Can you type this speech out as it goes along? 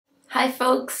Hi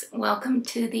folks, welcome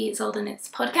to the Ysolda Knits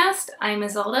podcast. I'm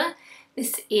Ysolda.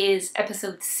 This is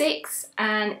episode 6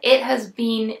 and it has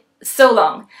been so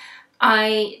long.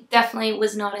 I definitely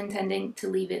was not intending to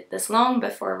leave it this long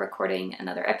before recording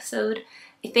another episode.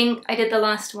 I think I did the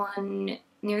last one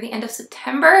near the end of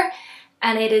September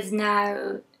and it is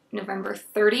now November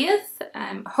 30th.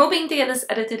 I'm hoping to get this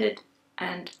edited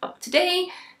and up today.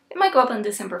 It might go up on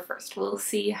December 1st. We'll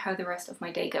see how the rest of my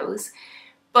day goes.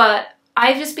 But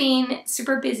I've just been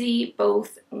super busy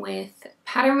both with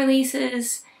pattern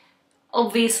releases.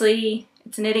 Obviously,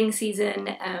 it's knitting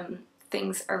season.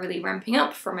 Things are really ramping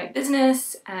up for my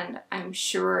business and I'm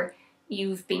sure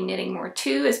you've been knitting more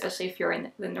too, especially if you're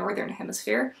in the Northern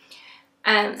Hemisphere.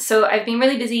 So I've been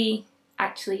really busy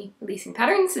actually releasing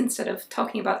patterns instead of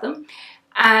talking about them.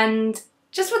 And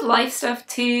just with life stuff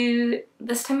too,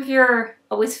 this time of year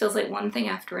always feels like one thing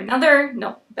after another.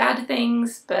 Not bad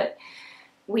things, but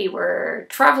we were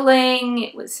traveling,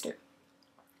 it was sort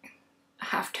of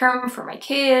half term for my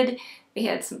kid, we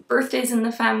had some birthdays in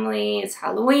the family, it's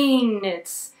Halloween,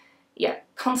 it's, yeah,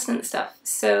 constant stuff.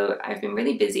 So I've been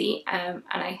really busy and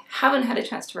I haven't had a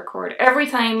chance to record. Every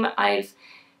time I've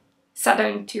sat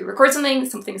down to record something,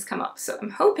 something's come up. So I'm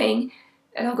hoping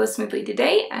it all goes smoothly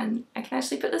today and I can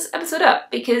actually put this episode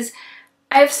up because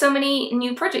I have so many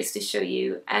new projects to show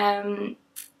you.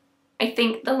 I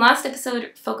think the last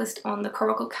episode focused on the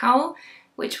Coracle Cowl,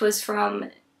 which was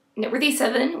from Knitworthy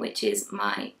 7, which is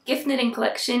my gift knitting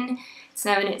collection. It's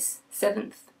now in its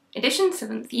 7th edition,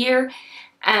 7th year.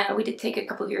 We did take a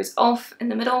couple of years off in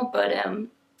the middle, but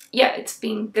yeah, it's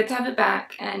been good to have it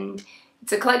back. And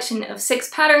it's a collection of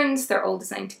 6 patterns. They're all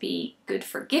designed to be good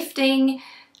for gifting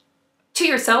to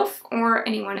yourself or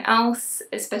anyone else,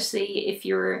 especially if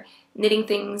you're knitting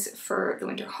things for the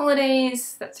winter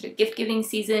holidays, that sort of gift giving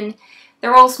season.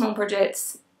 They're all small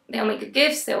projects, they all make good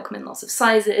gifts, they all come in lots of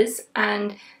sizes,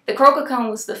 and the Coracle Cowl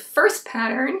was the first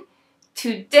pattern.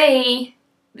 Today,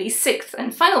 the 6th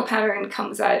and final pattern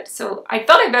comes out, so I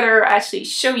thought I better actually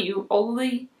show you all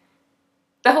the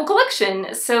whole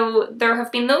collection. So there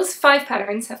have been those 5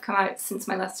 patterns have come out since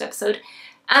my last episode,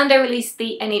 and I released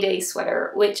the Any Day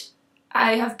sweater, which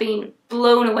I have been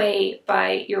blown away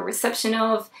by your reception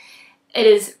of. It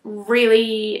is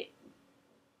really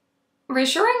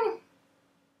reassuring,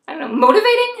 I don't know,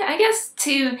 motivating, I guess,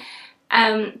 to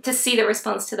see the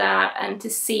response to that and to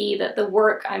see that the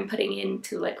work I'm putting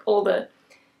into like all the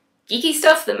geeky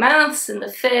stuff, the maths and the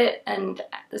fit and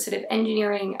the sort of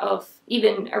engineering of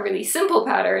even a really simple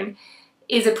pattern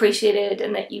is appreciated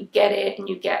and that you get it and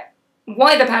you get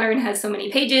why the pattern has so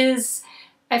many pages.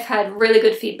 I've had really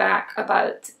good feedback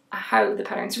about how the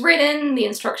pattern's written, the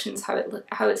instructions,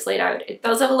 how it's laid out. It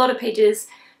does have a lot of pages,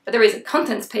 but there is a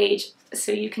contents page,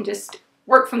 so you can just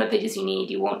work from the pages you need.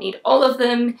 You won't need all of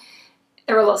them.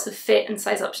 There are lots of fit and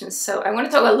size options, so I want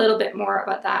to talk a little bit more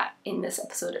about that in this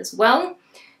episode as well.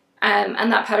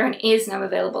 And that pattern is now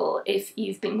available if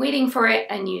you've been waiting for it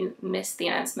and you missed the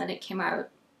announcement. It came out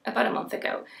about a month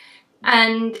ago.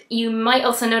 And you might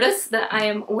also notice that I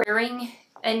am wearing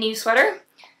a new sweater.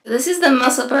 This is the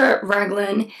Musselburgh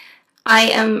Raglan. I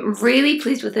am really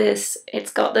pleased with this.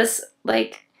 It's got this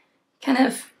like kind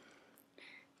of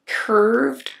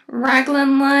curved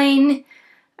raglan line.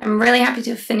 I'm really happy to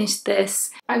have finished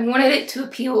this. I wanted it to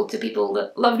appeal to people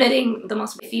that love knitting the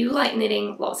Musselburgh. If you like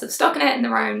knitting lots of stockinette in the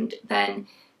round, then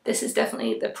this is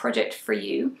definitely the project for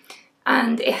you.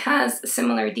 And it has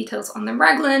similar details on the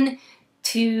raglan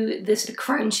to this sort of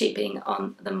crown shaping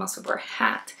on the Musselburgh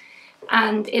hat.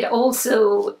 And it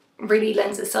also really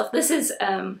lends itself, this is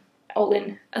all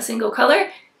in a single colour.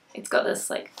 It's got this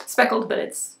like speckled, but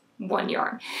it's one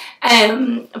yarn.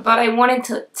 But I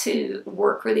wanted to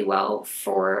work really well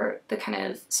for the kind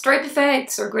of stripe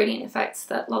effects or gradient effects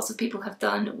that lots of people have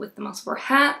done with the Musselburgh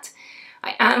hat.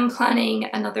 I am planning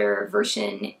another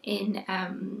version in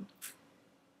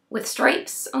with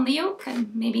stripes on the yoke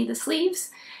and maybe the sleeves.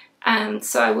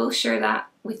 So I will share that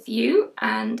with you,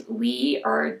 and we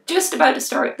are just about to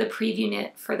start the preview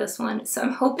knit for this one. So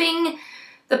I'm hoping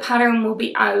the pattern will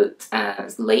be out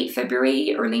late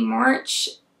February, early March.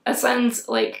 It sounds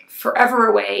like forever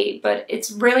away, but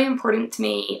it's really important to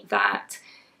me that,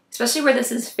 especially where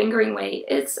this is fingering weight,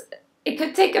 it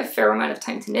could take a fair amount of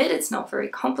time to knit. It's not very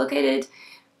complicated,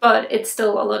 but it's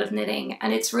still a lot of knitting,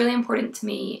 and it's really important to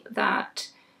me that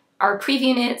our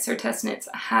preview knits or test knits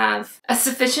have a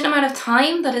sufficient amount of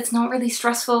time that it's not really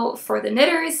stressful for the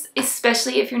knitters,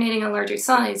 especially if you're knitting a larger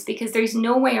size, because there's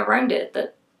no way around it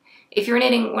that if you're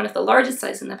knitting one of the largest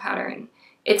size in the pattern,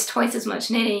 it's twice as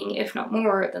much knitting, if not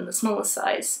more, than the smallest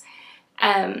size.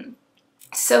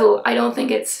 So I don't think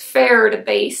it's fair to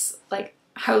base like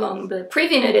how long the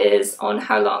preview knit is on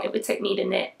how long it would take me to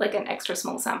knit like an extra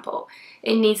small sample.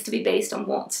 It needs to be based on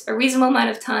what's a reasonable amount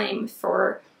of time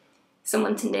for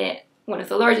someone to knit one of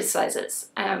the largest sizes,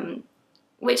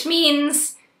 which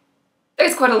means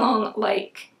there's quite a long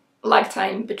lag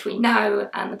time between now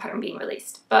and the pattern being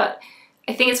released. But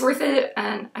I think it's worth it,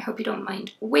 and I hope you don't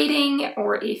mind waiting,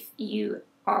 or if you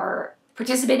are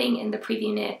participating in the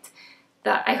preview knit,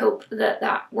 that I hope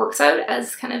that works out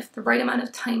as kind of the right amount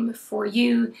of time for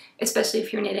you, especially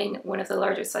if you're knitting one of the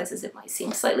larger sizes. It might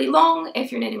seem slightly long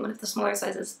if you're knitting one of the smaller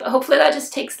sizes, but hopefully that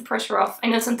just takes the pressure off. I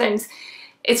know sometimes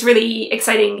it's really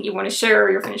exciting, you want to share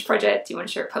your finished project, you want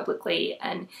to share it publicly,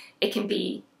 and it can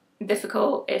be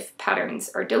difficult if patterns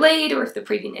are delayed or if the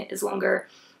preview knit is longer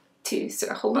to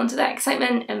sort of hold on to that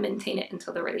excitement and maintain it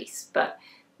until the release. But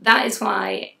that is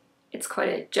why it's quite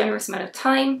a generous amount of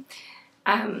time.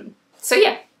 So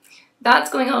yeah, that's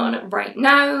going on right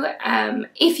now.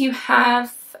 If you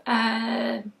have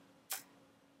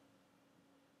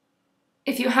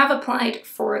applied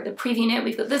for the preview knit,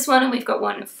 we've got this one and we've got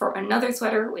one for another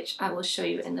sweater, which I will show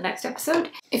you in the next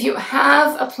episode. If you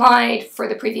have applied for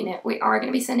the preview knit, we are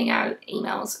going to be sending out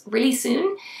emails really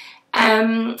soon.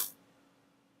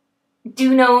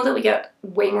 Do know that we get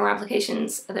way more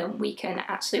applications than we can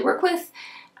actually work with,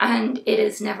 and it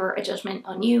is never a judgment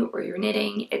on you or your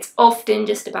knitting. It's often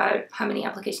just about how many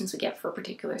applications we get for a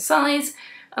particular size,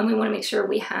 and we want to make sure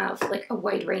we have like a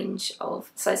wide range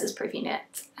of sizes preview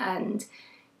knit. And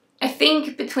I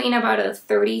think between about a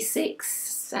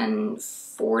 36 and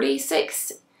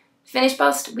 46 finished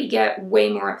bust, we get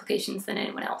way more applications than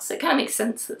anyone else. It kind of makes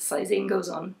sense that sizing goes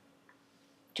on, what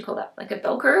do you call that, like a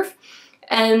bell curve.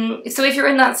 So if you're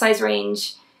in that size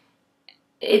range,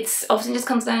 it's often just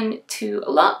comes down to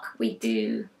luck. We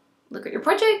do look at your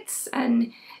projects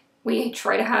and we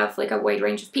try to have like a wide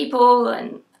range of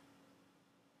people,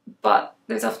 but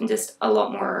there's often just a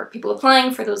lot more people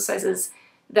applying for those sizes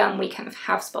than we kind of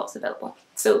have spots available.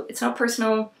 So it's not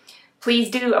personal. Please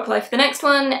do apply for the next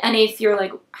one. And if you're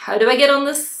like, how do I get on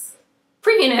this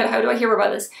preview knit? How do I hear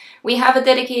about this? We have a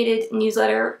dedicated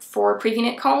newsletter for preview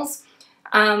knit calls.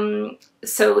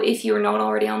 So if you're not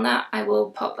already on that, I will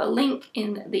pop a link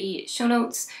in the show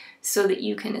notes so that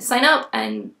you can sign up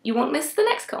and you won't miss the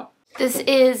next call. This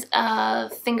is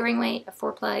a fingering weight, a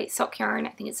 4-ply sock yarn. I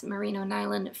think it's merino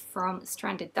nylon from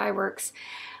Stranded Dye Works.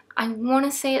 I want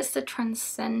to say it's the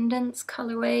Transcendence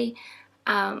colorway,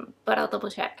 but I'll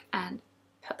double check and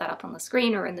put that up on the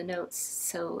screen or in the notes.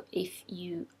 So if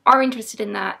you are interested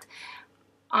in that,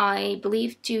 I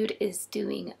believe Jude is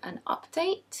doing an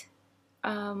update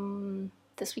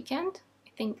this weekend. I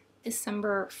think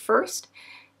December 1st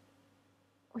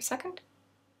or 2nd.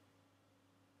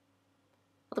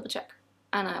 I'll double check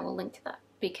and I will link to that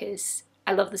because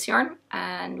I love this yarn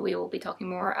and we will be talking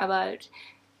more about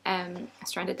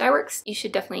Stranded Dye Works. You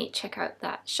should definitely check out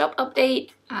that shop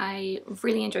update. I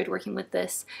really enjoyed working with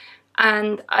this,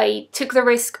 and I took the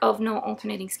risk of not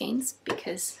alternating skeins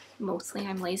because mostly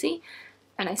I'm lazy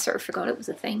and I sort of forgot it was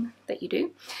a thing that you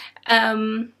do.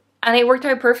 And it worked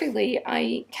out perfectly.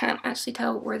 I can't actually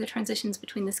tell where the transitions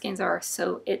between the skeins are,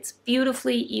 so it's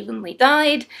beautifully evenly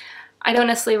dyed. I don't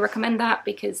necessarily recommend that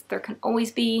because there can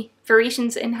always be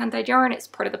variations in hand-dyed yarn. It's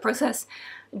part of the process.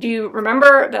 Do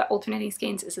remember that alternating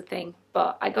skeins is a thing,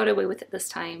 but I got away with it this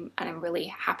time and I'm really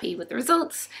happy with the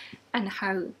results and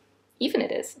how even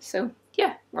it is. So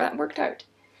yeah, well, that worked out.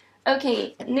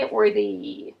 Okay,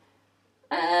 Knitworthy.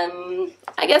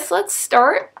 I guess let's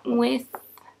start with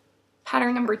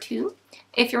pattern number 2.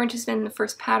 If you're interested in the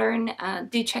first pattern,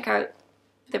 do check out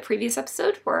the previous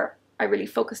episode where I really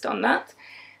focused on that.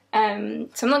 So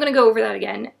I'm not going to go over that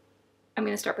again. I'm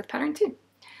going to start with pattern 2.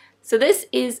 So this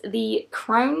is the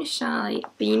Crown Shy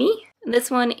Beanie.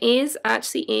 This one is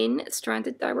actually in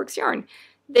Stranded Dye Works yarn.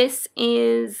 This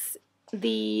is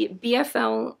the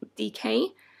BFL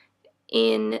DK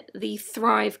in the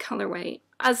Thrive colorway.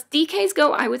 As DKs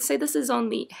go, I would say this is on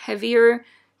the heavier,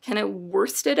 kind of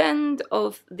worsted end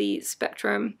of the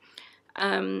spectrum.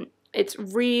 It's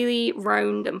really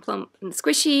round and plump and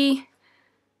squishy,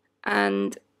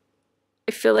 and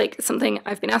I feel like something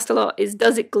I've been asked a lot is,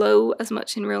 does it glow as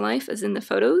much in real life as in the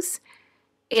photos?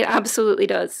 It absolutely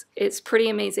does. It's pretty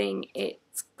amazing.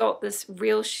 It's got this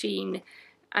real sheen,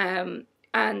 and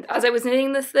as I was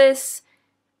knitting this,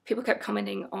 people kept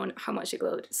commenting on how much it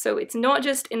glowed. So it's not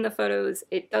just in the photos,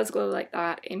 it does glow like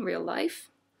that in real life.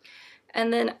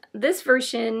 And then this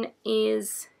version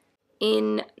is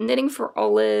in Knitting for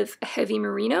Olive Heavy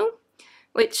Merino,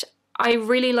 which I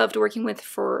really loved working with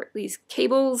for these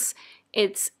cables.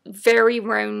 It's very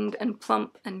round and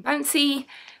plump and bouncy,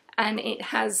 and it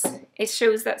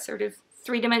shows that sort of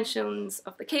three dimensions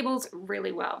of the cables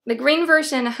really well. The green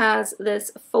version has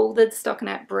this folded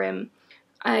stockinette brim.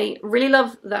 I really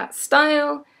love that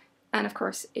style, and of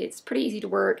course it's pretty easy to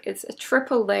work. It's a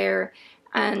triple layer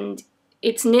and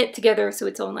it's knit together so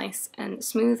it's all nice and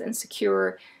smooth and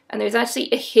secure, and there's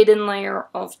actually a hidden layer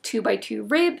of 2x2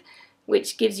 rib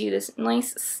which gives you this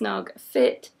nice snug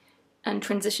fit and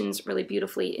transitions really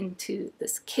beautifully into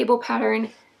this cable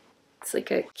pattern. It's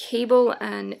like a cable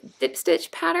and dip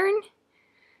stitch pattern,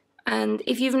 and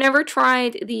if you've never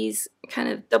tried these kind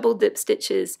of double dip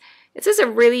stitches, it's just a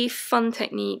really fun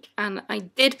technique, and I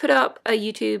did put up a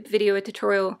YouTube video, a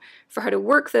tutorial for how to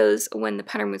work those when the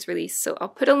pattern was released, so I'll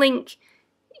put a link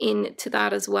into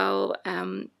that as well.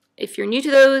 If you're new to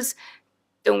those,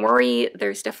 don't worry,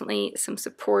 there's definitely some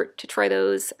support to try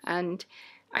those, and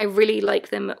I really like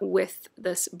them with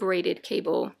this braided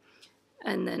cable.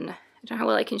 And then, I don't know how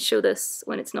well I can show this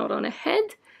when it's not on a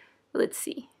head. Let's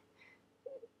see.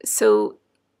 So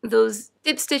those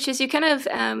dip stitches, you kind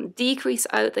of decrease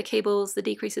out the cables. The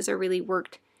decreases are really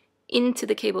worked into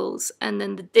the cables, and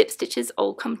then the dip stitches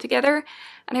all come together.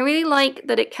 And I really like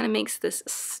that it kind of makes this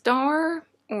star,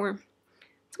 or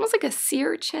it's almost like a sea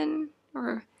urchin,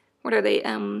 or what are they,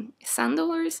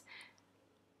 sandalers?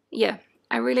 Yeah,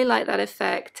 I really like that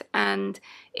effect, and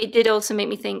it did also make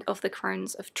me think of the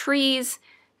crowns of trees,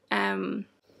 and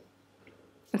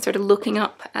sort of looking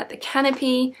up at the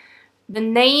canopy. The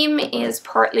name is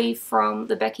partly from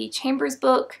the Becky Chambers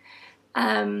book.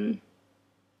 Oh,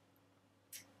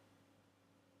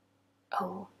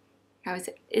 how is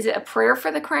it? Is it A Prayer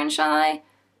for the Crown Shy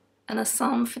and a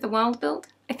Psalm for the Wild Build?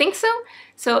 I think so.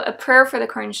 So A Prayer for the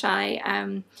Crown Shy,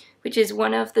 which is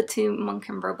one of the two Monk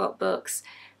and Robot books,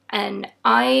 and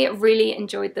I really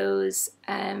enjoyed those.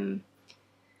 I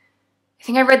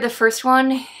think I read the first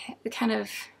one kind of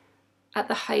at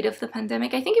the height of the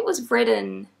pandemic. I think it was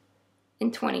written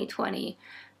in 2020,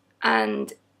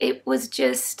 and it was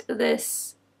just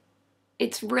this,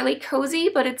 it's really cozy,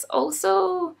 but it's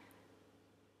also,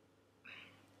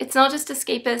 it's not just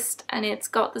escapist, and it's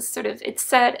got this sort of, it's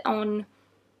set on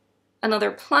another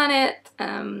planet.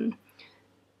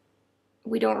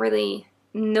 We don't really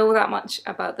know that much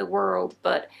about the world,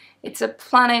 but it's a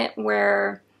planet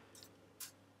where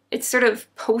it's sort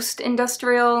of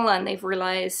post-industrial, and they've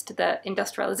realized that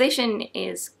industrialization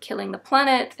is killing the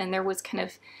planet, and there was kind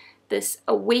of this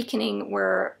awakening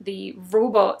where the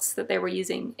robots that they were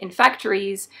using in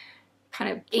factories kind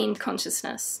of gained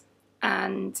consciousness.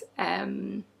 And I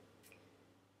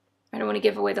don't want to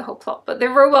give away the whole plot, but the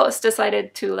robots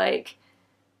decided to, like,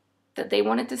 that they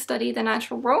wanted to study the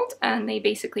natural world, and they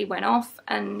basically went off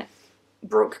and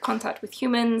broke contact with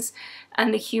humans,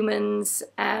 and the humans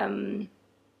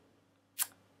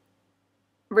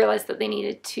realized that they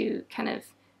needed to kind of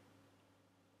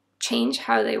change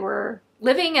how they were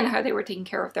living and how they were taking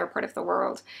care of their part of the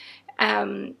world.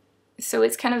 So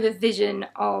it's kind of a vision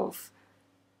of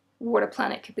what a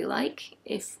planet could be like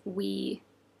if we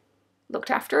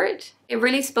looked after it. It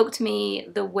really spoke to me,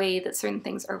 the way that certain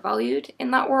things are valued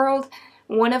in that world.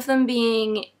 One of them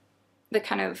being the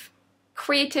kind of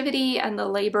creativity and the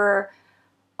labor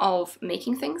of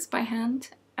making things by hand,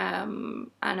 and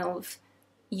of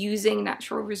using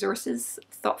natural resources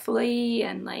thoughtfully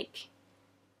and like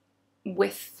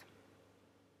with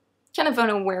kind of an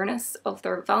awareness of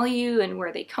their value and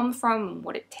where they come from and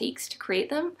what it takes to create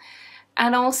them.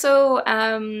 And also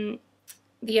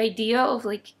the idea of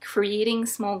like creating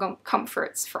small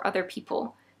comforts for other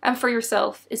people and for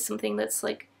yourself is something that's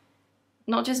like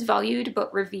not just valued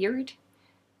but revered.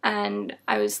 And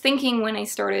I was thinking when I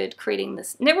started creating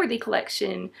this Knitworthy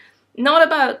collection, not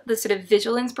about the sort of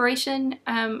visual inspiration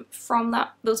from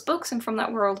those books and from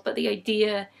that world, but the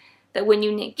idea that when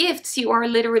you knit gifts, you are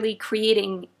literally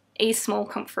creating a small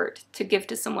comfort to give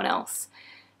to someone else,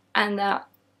 and that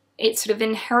it sort of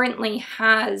inherently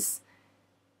has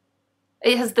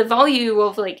the value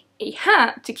of like a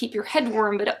hat to keep your head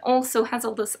warm, but it also has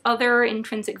all this other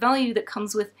intrinsic value that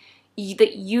comes with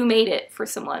that you made it for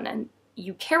someone and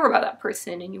you care about that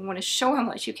person and you want to show how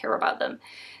much you care about them.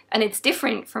 And it's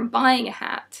different from buying a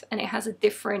hat, and it has a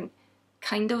different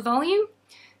kind of value.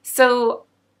 So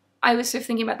I was sort of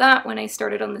thinking about that when I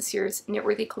started on this year's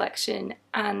Knitworthy collection,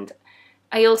 and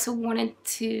I also wanted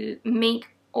to make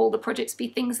all the projects be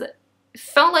things that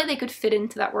felt like they could fit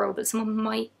into that world, that someone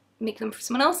might make them for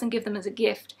someone else and give them as a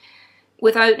gift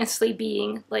without necessarily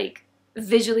being like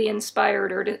visually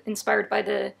inspired or inspired by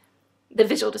the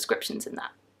visual descriptions in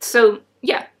that. So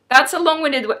yeah, that's a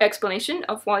long-winded explanation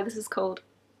of why this is called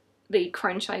the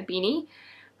Crown Shy beanie.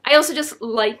 I also just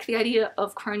like the idea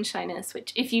of crown shyness,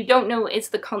 which if you don't know is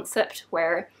the concept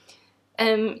where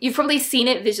You've probably seen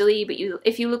it visually, but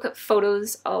if you look at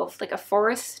photos of like a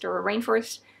forest or a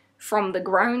rainforest from the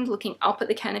ground, looking up at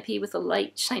the canopy with the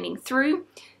light shining through,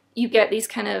 you get these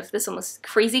kind of, this almost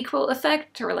crazy quilt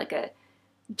effect, or like a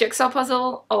jigsaw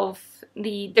puzzle of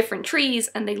the different trees,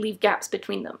 and they leave gaps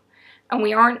between them. And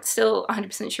we aren't still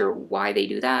 100% sure why they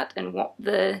do that and what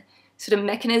the sort of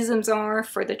mechanisms are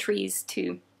for the trees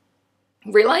to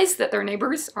realize that their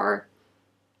neighbors are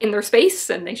in their space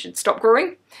and they should stop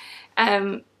growing.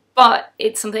 But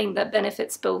it's something that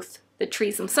benefits both the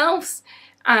trees themselves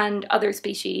and other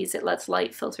species. It lets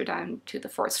light filter down to the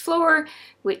forest floor,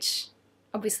 which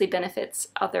obviously benefits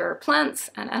other plants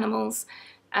and animals.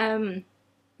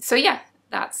 So yeah,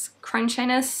 that's crown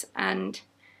shyness, and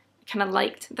I kind of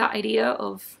liked that idea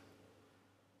of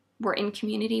we're in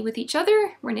community with each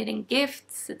other, we're knitting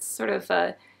gifts, it's sort of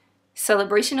a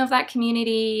celebration of that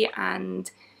community,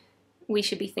 and we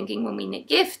should be thinking when we knit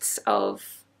gifts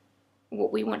of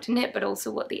what we want to knit, but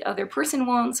also what the other person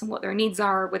wants and what their needs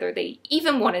are, whether they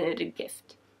even want a knitted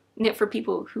gift. Knit for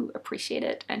people who appreciate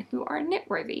it and who are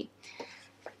knit-worthy.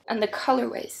 And the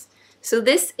colorways. So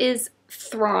this is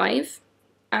Thrive,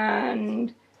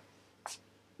 and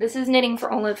this is Knitting for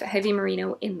Olive Heavy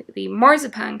Merino in the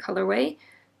Marzipan colorway.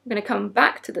 I'm going to come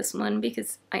back to this one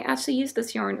because I actually used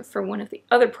this yarn for one of the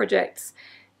other projects,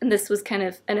 and this was kind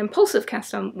of an impulsive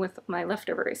cast on with my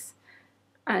leftovers.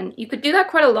 And you could do that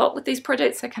quite a lot with these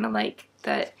projects. I kind of like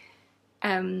that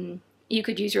you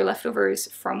could use your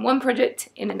leftovers from one project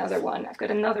in another one. I've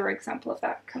got another example of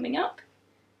that coming up.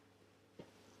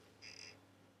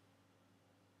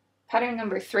 Pattern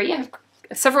number 3. I have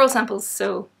several samples,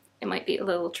 so it might be a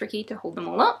little tricky to hold them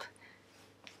all up.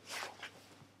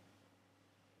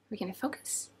 Are we going to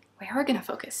focus? We are going to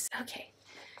focus. Okay.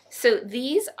 So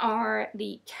these are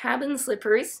the cabin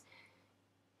slippers.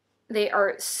 They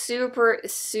are super,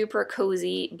 super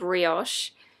cozy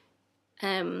brioche.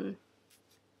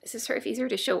 This is sort of easier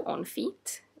to show on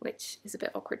feet, which is a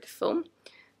bit awkward to film.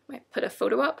 Might put a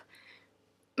photo up.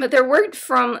 But they're worked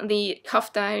from the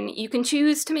cuff down. You can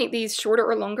choose to make these shorter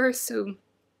or longer, so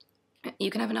you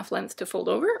can have enough length to fold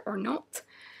over or not.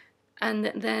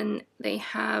 And then they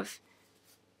have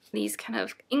these kind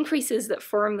of increases that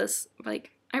form this,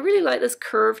 like, I really like this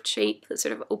curved shape that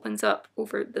sort of opens up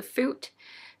over the foot.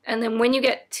 And then when you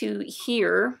get to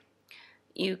here,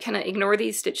 you kind of ignore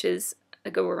these stitches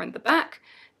that go around the back,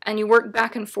 and you work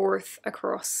back and forth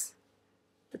across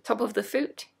the top of the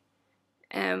foot.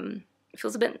 It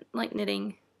feels a bit like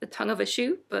knitting the tongue of a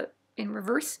shoe, but in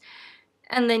reverse.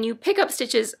 And then you pick up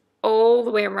stitches all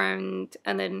the way around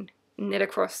and then knit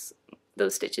across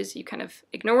those stitches you kind of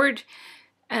ignored.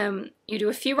 You do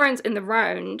a few rounds in the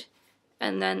round,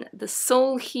 and then the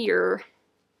sole here,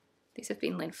 these have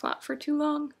been laid flat for too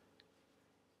long.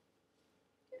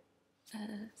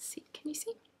 See, can you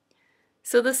see?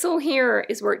 So the sole here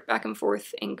is worked back and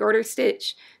forth in garter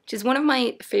stitch, which is one of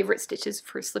my favorite stitches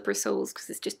for slipper soles because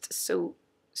it's just so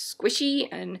squishy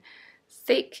and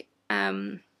thick.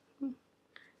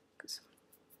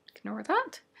 Ignore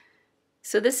that.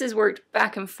 So this is worked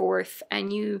back and forth,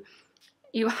 and you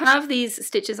have these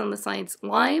stitches on the sides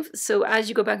live, so as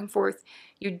you go back and forth,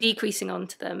 you're decreasing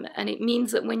onto them, and it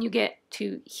means that when you get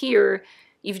to here,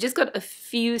 you've just got a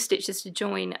few stitches to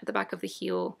join at the back of the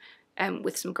heel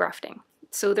with some grafting.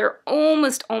 So they're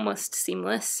almost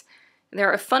seamless.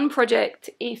 They're a fun project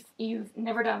if you've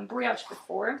never done brioche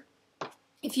before.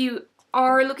 If you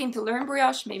are looking to learn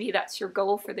brioche, maybe that's your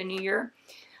goal for the new year.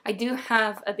 I do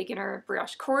have a beginner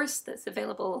brioche course that's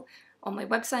available on my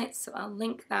website, so I'll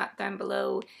link that down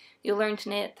below. You'll learn to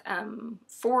knit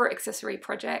 4 accessory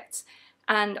projects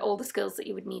and all the skills that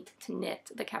you would need to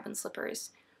knit the cabin slippers.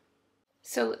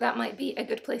 So that might be a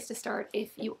good place to start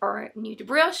if you are new to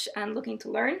brioche and looking to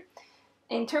learn.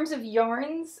 In terms of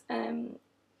yarns,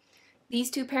 these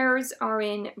 2 pairs are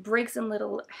in Briggs &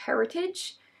 Little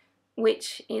Heritage,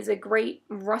 which is a great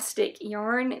rustic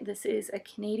yarn. This is a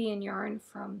Canadian yarn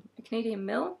from a Canadian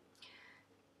mill,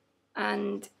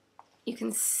 and you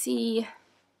can see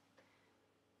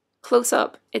close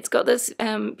up, it's got this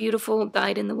beautiful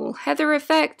dyed-in-the-wool heather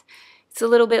effect. It's a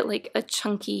little bit like a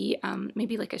chunky,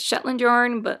 maybe like a Shetland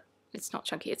yarn, but it's not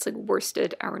chunky, it's like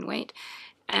worsted Aran weight.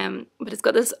 But it's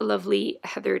got this lovely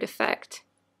heathered effect.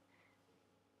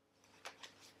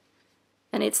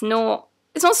 And it's not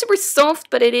super soft,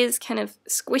 but it is kind of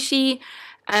squishy.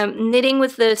 Knitting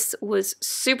with this was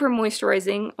super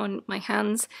moisturizing on my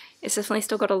hands. It's definitely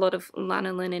still got a lot of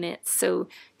lanolin in it, so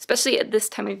especially at this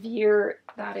time of year,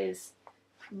 that is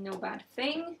no bad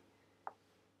thing.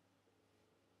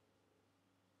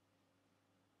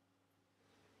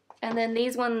 And then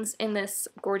these ones in this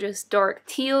gorgeous dark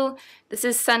teal. This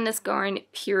is Sandnes Garn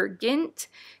Pure Gint.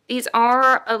 These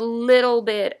are a little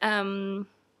bit floppier,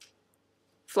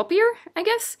 I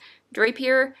guess,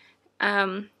 drapier,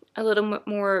 a little bit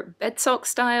more bedsock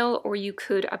style, or you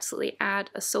could absolutely add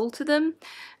a sole to them.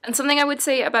 And something I would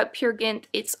say about Pure Gint,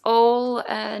 it's all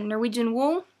Norwegian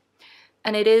wool,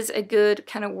 and it is a good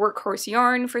kind of workhorse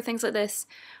yarn for things like this.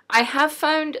 I have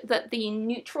found that the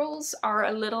neutrals are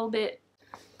a little bit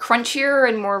crunchier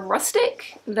and more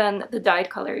rustic than the dyed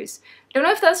colors. I don't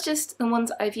know if that's just the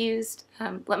ones I've used.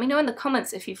 Let me know in the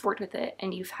comments if you've worked with it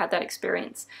and you've had that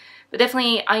experience. But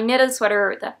definitely, I knit a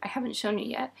sweater that I haven't shown you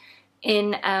yet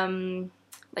in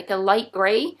like a light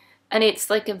grey, and it's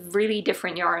like a really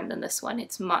different yarn than this one.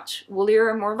 It's much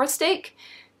woolier and more rustic.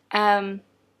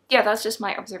 Yeah, that's just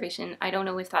my observation. I don't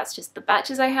know if that's just the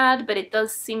batches I had, but it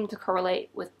does seem to correlate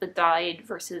with the dyed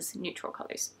versus neutral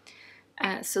colors.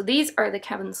 So these are the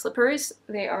cabin slippers.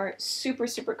 They are super,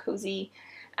 super cozy.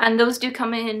 And those do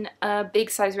come in a big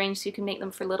size range, so you can make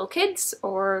them for little kids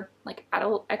or like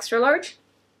adult extra large.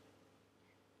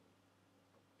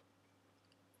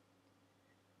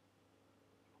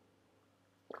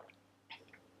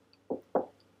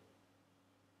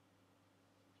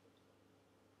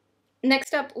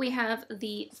 Next up, we have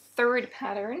the third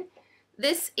pattern.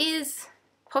 This is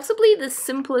possibly the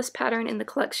simplest pattern in the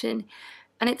collection,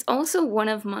 and it's also one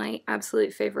of my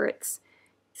absolute favorites.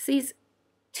 It's these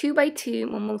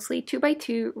 2x2, well, mostly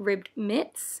 2x2 ribbed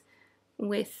mitts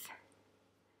with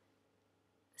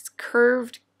this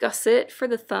curved gusset for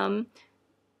the thumb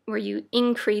where you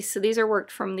increase, so these are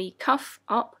worked from the cuff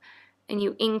up, and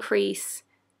you increase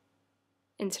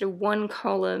into one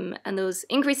column, and those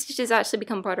increased stitches actually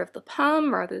become part of the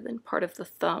palm rather than part of the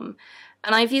thumb.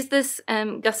 And I've used this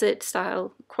gusset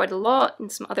style quite a lot in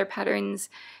some other patterns.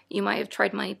 You might have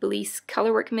tried my Belize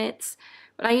colorwork mitts,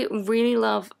 but I really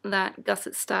love that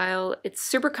gusset style. It's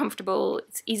super comfortable,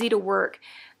 it's easy to work,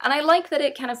 and I like that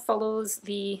it kind of follows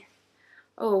the,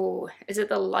 oh, is it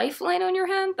the lifeline on your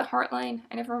hand? The heart line?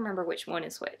 I never remember which one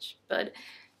is which, but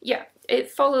yeah, it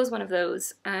follows one of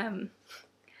those.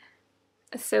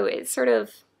 So it's sort of,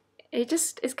 it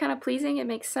just is kind of pleasing, it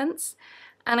makes sense.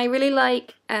 And I really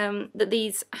like that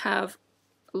these have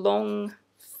long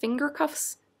finger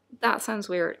cuffs. That sounds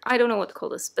weird. I don't know what to call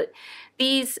this, but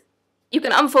these, you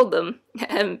can unfold them,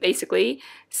 basically.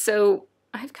 So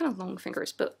I have kind of long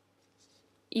fingers, but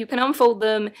you can unfold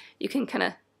them. You can kind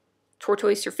of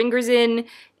tortoise your fingers in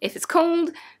if it's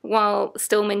cold, while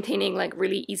still maintaining like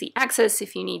really easy access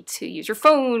if you need to use your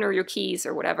phone or your keys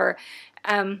or whatever.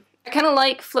 I kind of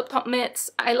like flip-top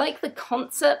mitts. I like the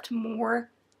concept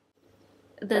more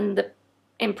than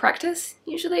in practice,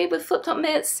 usually, with flip-top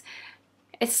mitts.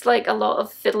 It's like a lot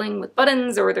of fiddling with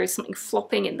buttons, or there's something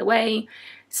flopping in the way.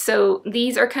 So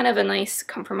these are kind of a nice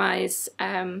compromise.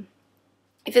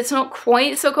 If it's not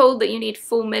quite so cold that you need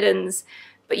full mittens,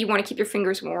 but you want to keep your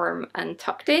fingers warm and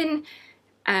tucked in,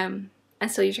 and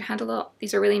still use your hand a lot,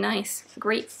 these are really nice.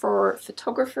 Great for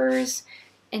photographers,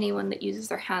 anyone that uses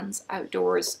their hands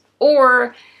outdoors,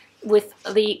 or with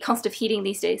the cost of heating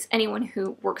these days, anyone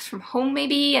who works from home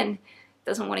maybe and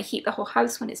doesn't want to heat the whole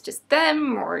house when it's just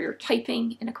them, or you're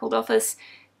typing in a cold office.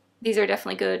 These are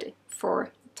definitely good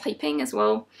for typing as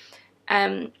well.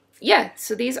 Yeah,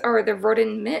 so these are the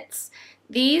Rodin mitts.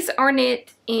 These are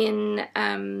knit in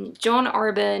John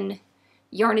Arbon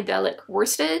Yarnadelic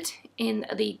worsted in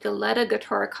the Galetta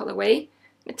Guitar colorway.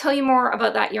 I'll tell you more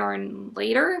about that yarn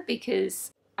later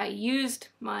because I used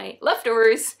my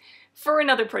leftovers for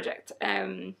another project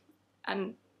and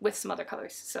with some other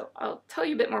colors. So I'll tell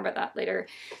you a bit more about that later.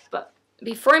 But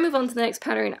before I move on to the next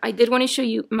pattern, I did want to show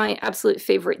you my absolute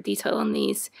favorite detail on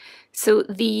these. So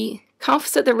the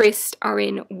cuffs at the wrist are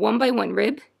in 1x1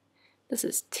 rib. This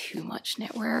is too much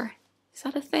knitwear. Is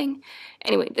that a thing?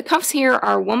 Anyway, the cuffs here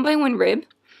are 1x1 rib,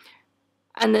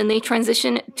 and then they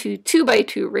transition to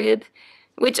 2x2 rib,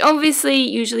 which obviously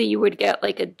usually you would get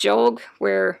like a jog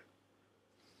where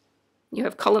you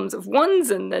have columns of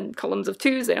ones and then columns of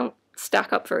twos. They don't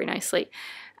stack up very nicely.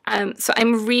 So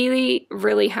I'm really,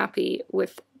 really happy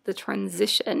with the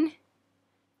transition.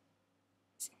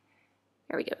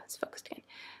 There we go, it's focused again.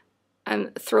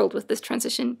 I'm thrilled with this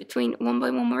transition between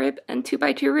 1x1 rib and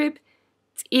 2x2 rib.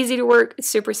 It's easy to work, it's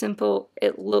super simple,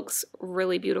 it looks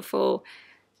really beautiful.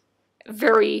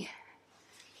 Very,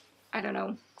 I don't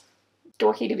know,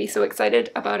 dorky to be so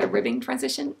excited about a ribbing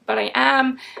transition, but I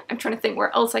am. I'm trying to think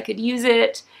where else I could use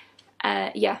it.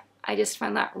 Yeah, I just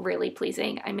found that really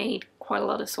pleasing. I made quite a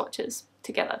lot of swatches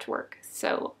to get that to work,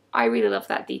 so I really love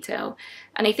that detail,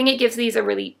 and I think it gives these a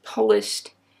really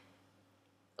polished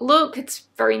look. It's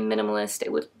very minimalist.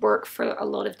 It would work for a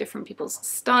lot of different people's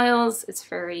styles. It's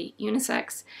very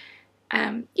unisex.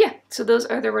 Yeah, so those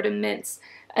are the Rodham mitts.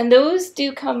 And those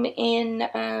do come in,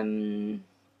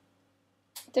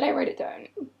 did I write it down?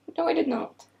 No, I did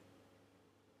not.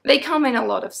 They come in a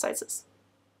lot of sizes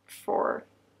for,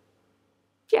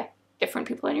 yeah, different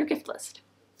people on your gift list.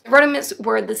 Rodham mitts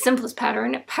were the simplest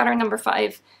pattern. Pattern number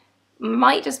 5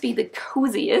 might just be the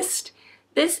coziest.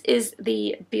 This is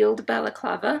the Build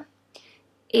Balaclava.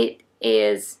 It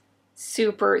is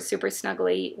super, super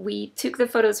snuggly. We took the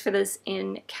photos for this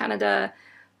in Canada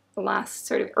last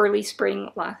sort of early spring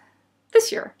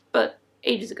this year, but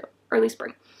ages ago, early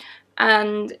spring.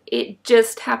 And it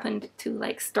just happened to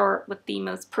like start with the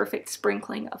most perfect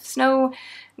sprinkling of snow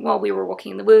while we were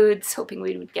walking in the woods, hoping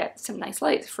we would get some nice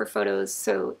lights for photos.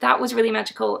 So that was really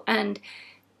magical, and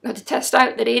I had to test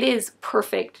out that it is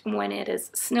perfect when it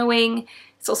is snowing.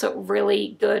 It's also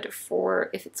really good for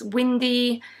if it's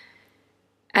windy.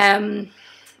 Yeah,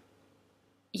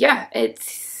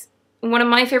 it's one of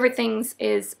my favorite things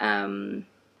is, I don't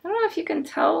know if you can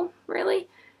tell really,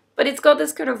 but it's got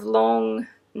this kind of long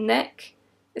neck.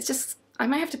 It's just, I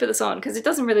might have to put this on because it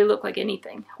doesn't really look like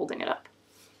anything holding it up.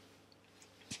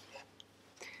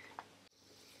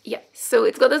 Yeah, so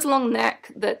it's got this long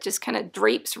neck that just kind of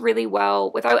drapes really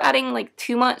well without adding like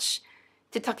too much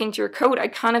to tuck into your coat. I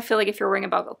kind of feel like if you're wearing a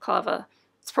balaclava,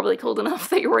 it's probably cold enough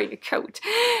that you're wearing a coat.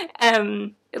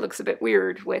 It looks a bit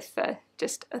weird with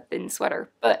just a thin sweater,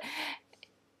 but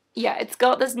yeah, it's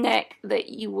got this neck that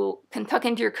you can tuck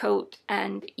into your coat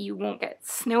and you won't get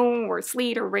snow or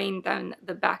sleet or rain down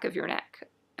the back of your neck,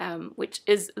 which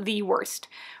is the worst.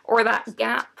 Or that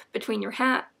gap between your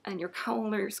hat and your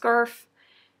cowl or your scarf.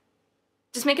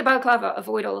 Just make a balaclava,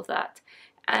 avoid all of that.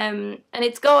 And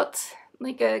it's got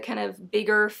like a kind of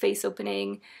bigger face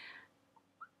opening.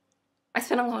 I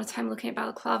spent a lot of time looking at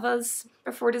balaclavas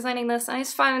before designing this, and I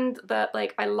just found that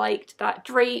like I liked that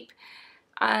drape.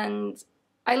 And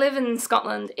I live in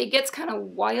Scotland. It gets kind of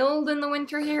wild in the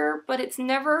winter here, but it's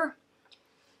never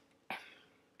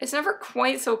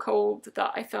quite so cold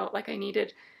that I felt like I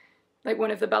needed like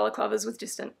one of the balaclavas with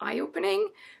just an eye opening.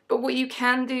 But what you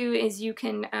can do is you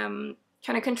can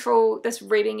kind of control, this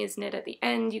rating is knit at the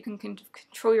end, you can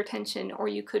control your tension, or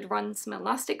you could run some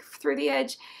elastic through the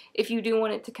edge if you do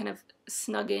want it to kind of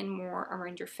snug in more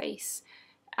around your face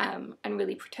and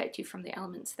really protect you from the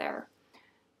elements there.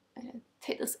 I'm going to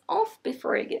take this off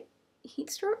before I get heat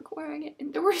stroke wearing it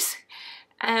indoors.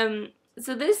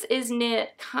 So this is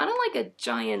knit kind of like a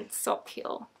giant sock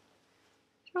heel.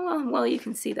 Well, you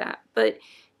can see that, but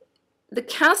the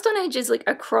cast on edge is like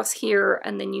across here,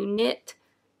 and then you knit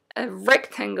a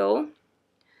rectangle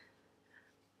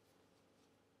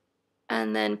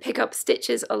and then pick up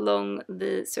stitches along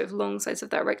the sort of long sides of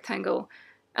that rectangle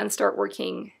and start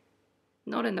working,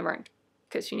 not in the round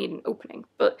because you need an opening,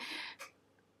 but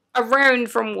around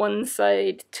from one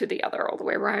side to the other, all the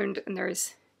way around. And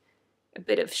there's a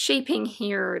bit of shaping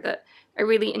here that I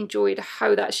really enjoyed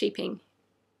how that shaping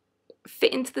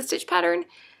fit into the stitch pattern.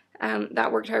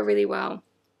 That worked out really well.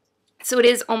 So it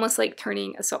is almost like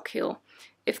turning a sock heel,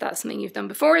 if that's something you've done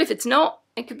before. If it's not,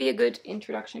 it could be a good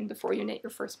introduction before you knit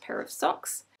your first pair of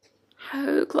socks.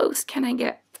 How close can I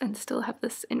get and still have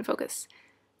this in focus?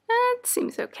 It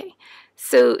seems okay.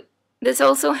 So this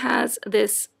also has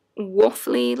this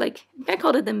waffly, like I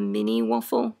called it the mini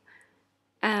waffle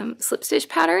slip stitch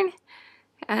pattern.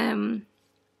 I'm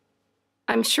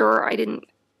sure I didn't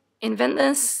invent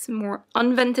this, more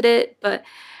invented it, but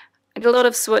I did a lot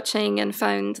of swatching and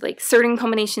found like certain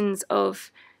combinations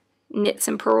of knits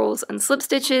and purls and slip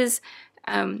stitches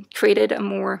created a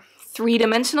more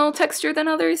three-dimensional texture than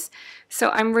others. So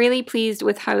I'm really pleased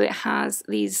with how it has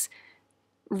these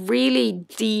really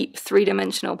deep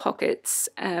three-dimensional pockets.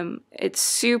 It's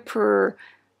super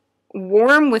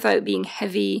warm without being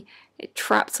heavy. It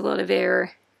traps a lot of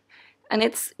air. And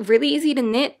it's really easy to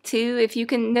knit too. If you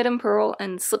can knit and purl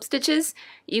and slip stitches,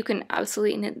 you can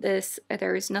absolutely knit this.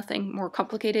 There is nothing more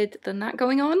complicated than that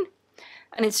going on.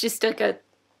 And it's just like a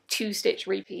 2-stitch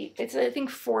repeat. It's, I think,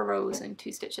 4 rows and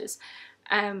 2 stitches.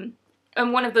 And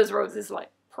one of those rows is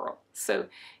like purl. So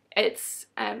it's,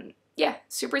 yeah,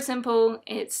 super simple.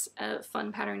 It's a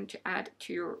fun pattern to add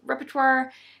to your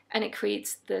repertoire, and it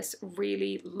creates this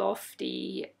really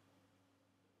lofty,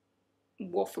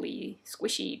 waffly,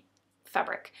 squishy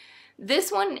fabric.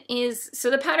 This one is, so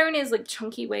the pattern is like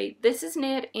chunky weight. This is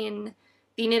knit in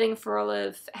the Knitting for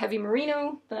Olive Heavy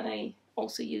Merino that I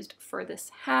also used for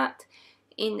this hat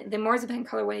in the Marzipan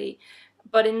colorway.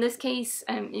 But in this case,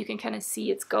 you can kind of see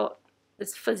it's got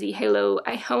this fuzzy halo.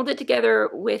 I held it together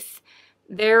with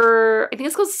their, I think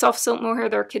it's called Soft Silk Mohair,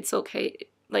 their Kid Silk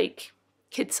like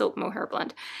kid silk mohair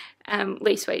blend,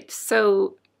 lace weight.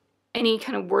 So any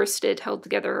kind of worsted held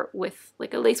together with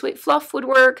like a lace weight fluff would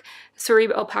work.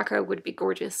 Suri alpaca would be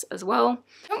gorgeous as well.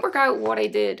 I don't work out what I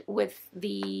did with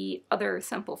the other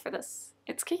sample for this.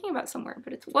 It's kicking about somewhere,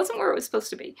 but it wasn't where it was supposed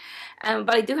to be.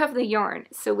 But I do have the yarn.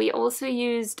 So we also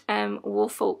used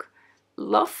Woolfolk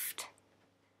Luft,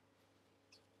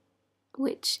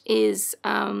 which is,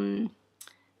 I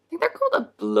think they're called a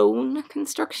blown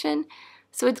construction.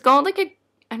 So it's got like a,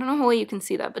 I don't know how well you can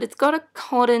see that, but it's got a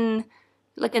cotton,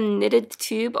 like a knitted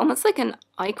tube, almost like an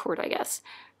I-cord, I guess,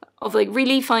 of like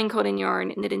really fine cotton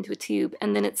yarn knit into a tube,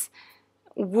 and then its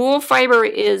wool fiber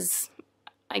is,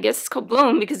 I guess it's called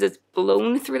blown because it's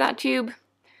blown through that tube. I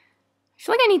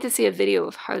feel like I need to see a video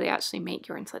of how they actually make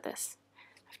yarns like this.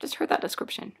 I've just heard that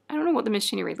description. I don't know what the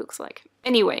machinery looks like.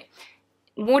 Anyway,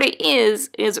 what it is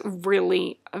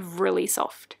really, really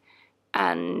soft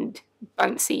and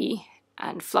bouncy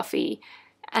and fluffy,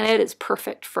 and it is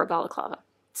perfect for a balaclava.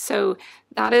 So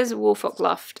that is Woolfolk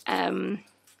Luft.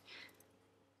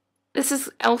 This is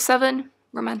L7,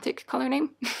 romantic color name.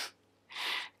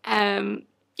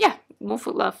 Yeah,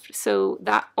 Woolfolk Luft. So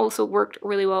that also worked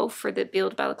really well for the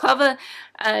build balaclava.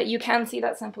 You can see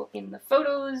that sample in the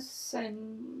photos,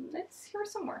 and it's here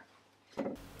somewhere.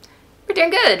 We're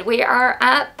doing good. We are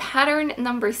at pattern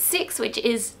number 6, which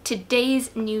is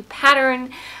today's new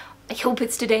pattern. I hope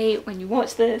it's today when you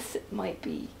watch this. It might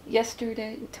be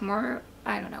yesterday, tomorrow.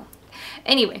 I don't know.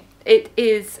 Anyway, it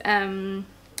is the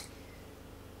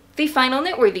final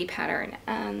Knitworthy pattern,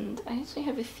 and I actually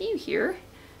have a few here.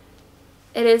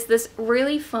 It is this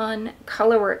really fun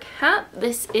colorwork hat.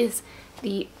 This is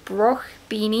the Broch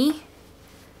beanie.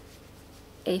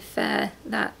 If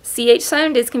that CH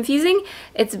sound is confusing,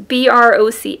 it's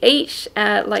B-R-O-C-H,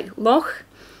 like loch.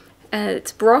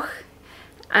 It's Broch.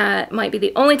 It might be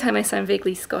the only time I sound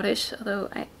vaguely Scottish, although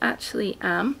I actually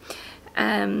am.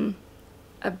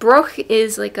 A broch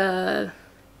is like a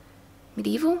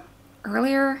medieval,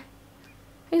 earlier,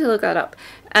 I need to look that up,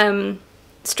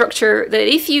 structure that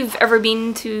if you've ever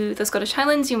been to the Scottish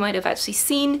Highlands you might have actually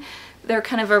seen. They're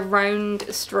kind of a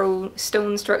round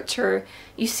stone structure.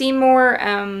 You see more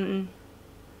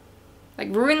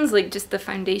like ruins, like just the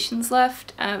foundations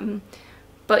left,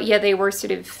 but yeah, they were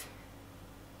sort of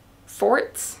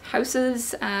forts,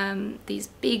 houses, these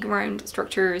big round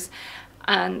structures.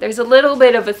 And there's a little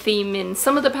bit of a theme in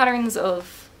some of the patterns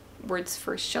of words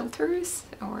for shelters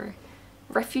or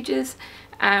refuges,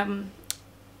 and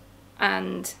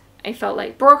I felt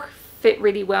like Broch fit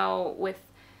really well with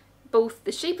both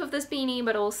the shape of this beanie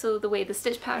but also the way the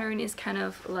stitch pattern is kind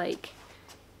of like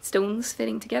stones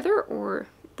fitting together or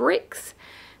bricks,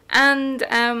 and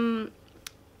that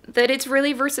it's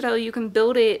really versatile. You can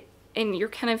build it in your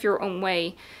kind of your own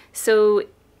way. So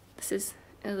this is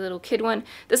a little kid one.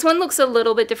 This one looks a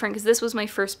little bit different because this was my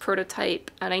first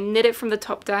prototype and I knit it from the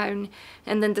top down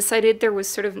and then decided there was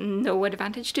sort of no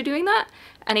advantage to doing that,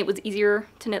 and it was easier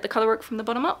to knit the colorwork from the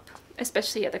bottom up,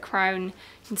 especially at the crown.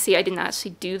 You can see I didn't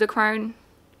actually do the crown.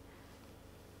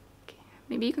 Okay,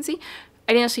 maybe you can see.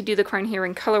 I didn't actually do the crown here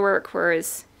in colorwork,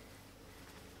 whereas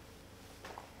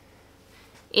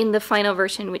in the final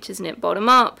version, which is knit bottom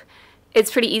up,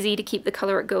 it's pretty easy to keep the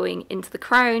colorwork going into the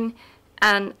crown.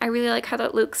 And I really like how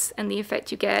that looks and the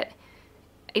effect you get.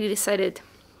 I decided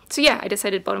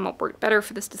bottom up worked better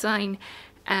for this design.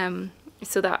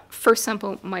 So that first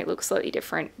sample might look slightly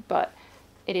different, but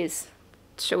it is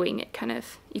showing it kind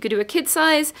of, you could do a kid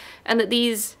size, and that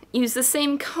these use the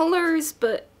same colors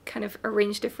but kind of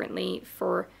arranged differently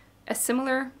for a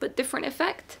similar but different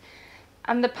effect.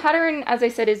 And the pattern, as I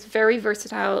said, is very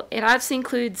versatile. It actually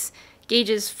includes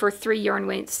gauges for 3 yarn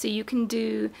weights, so you can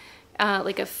do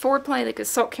like a 4-ply, like a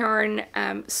sock yarn,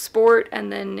 sport,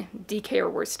 and then DK or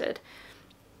worsted.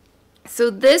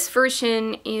 So this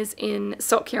version is in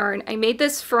sock yarn. I made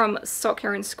this from sock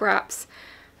yarn scraps.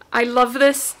 I love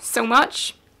this so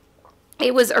much.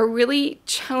 It was a really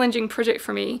challenging project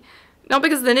for me. Not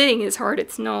because the knitting is hard,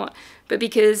 it's not, but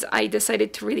because I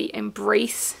decided to really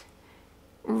embrace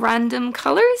random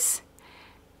colors.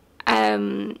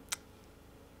 And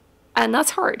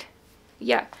that's hard.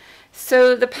 Yeah.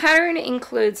 So the pattern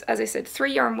includes, as I said,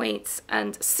 3 yarn weights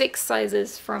and 6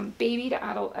 sizes from baby to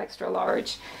adult extra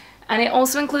large. And it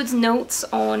also includes notes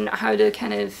on how to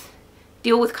kind of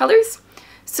deal with colors.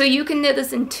 So you can knit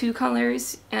this in 2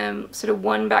 colors, sort of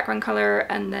one background color,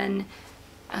 and then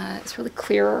it's really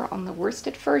clear on the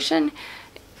worsted version.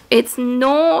 It's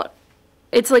like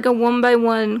a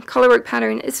 1x1 colorwork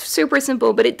pattern. It's super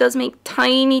simple, but it does make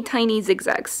tiny, tiny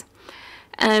zigzags.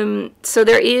 So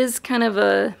there is kind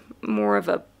of more of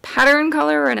a pattern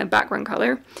color and a background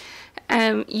color.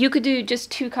 You could do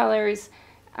just 2 colors.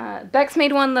 Bex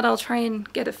made one that I'll try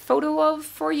and get a photo of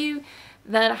for you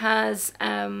that has,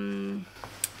 I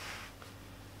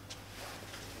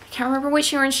can't remember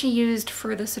which yarn she used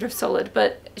for the sort of solid,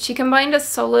 but she combined a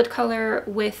solid color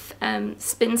with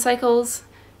spin cycles,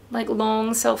 like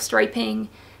long self-striping,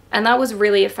 and that was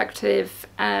really effective.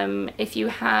 If you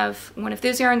have one of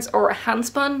those yarns or a hand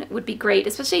spun, it would be great,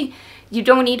 especially you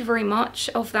don't need very much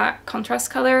of that contrast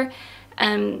color.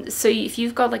 So if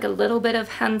you've got like a little bit of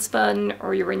hand spun,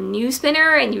 or you're a new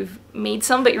spinner and you've made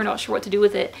some but you're not sure what to do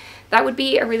with it, that would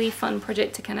be a really fun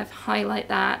project to kind of highlight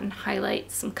that and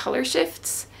highlight some color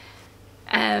shifts.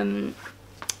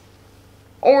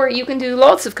 Or you can do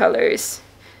lots of colors.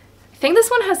 I think this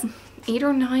one has 8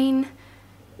 or 9.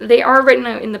 They are written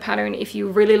out in the pattern if you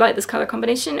really like this color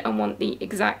combination and want the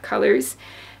exact colors.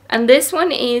 And this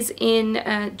one is in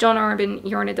John Arbon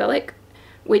Yarnadelic,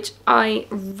 which I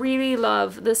really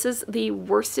love. This is the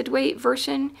worsted weight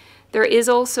version. There is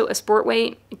also a sport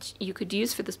weight, which you could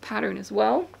use for this pattern as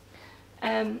well.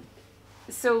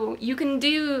 So you can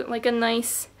do like a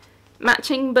nice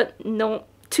matching but not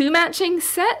too matching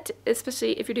set,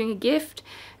 especially if you're doing a gift.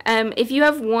 If you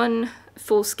have one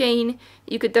full skein,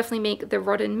 you could definitely make the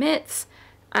Rodden mitts,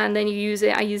 and then you use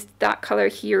it. I used that color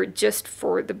here just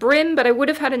for the brim, but I would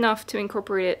have had enough to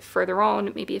incorporate it further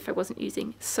on, maybe if I wasn't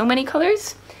using so many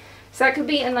colors. So that could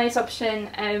be a nice option.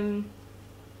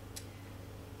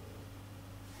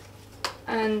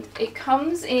 And it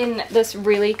comes in this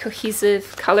really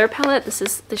cohesive color palette. This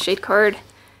is the shade card.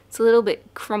 It's a little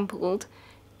bit crumpled.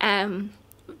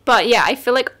 But yeah, I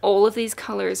feel like all of these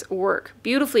colors work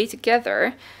beautifully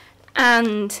together,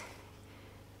 and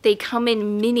they come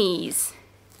in minis.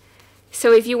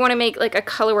 So if you want to make like a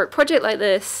colorwork project like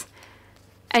this,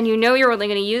 and you know you're only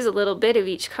going to use a little bit of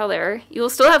each color, you'll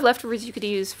still have leftovers you could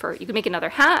use for, you could make another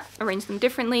hat, arrange them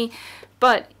differently,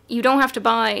 but you don't have to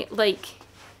buy like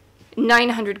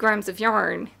 900 grams of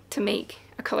yarn to make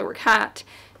a colorwork hat.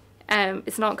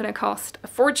 It's not going to cost a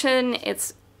fortune.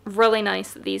 It's really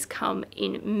nice that these come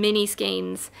in mini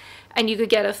skeins, and you could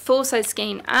get a full-size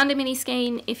skein and a mini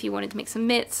skein if you wanted to make some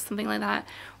mitts, something like that,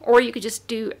 or you could just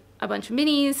do a bunch of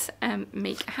minis and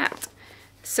make a hat.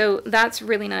 So that's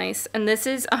really nice. And this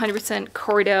is 100%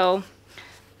 Cordell.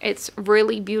 It's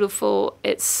really beautiful.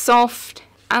 It's soft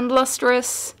and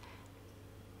lustrous.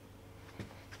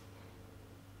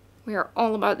 We are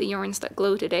all about the yarns that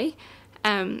glow today.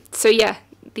 So yeah,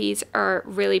 these are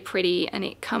really pretty,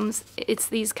 and it's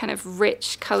these kind of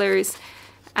rich colors.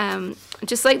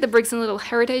 Just like the Briggs & Little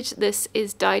Heritage, this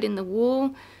is dyed in the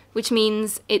wool, which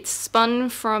means it's spun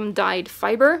from dyed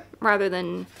fiber rather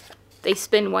than they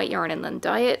spin white yarn and then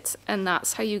dye it, and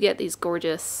that's how you get these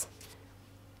gorgeous...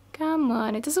 Come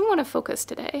on, it doesn't want to focus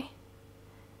today.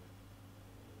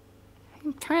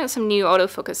 I'm trying out some new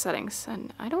autofocus settings,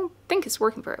 and I don't think it's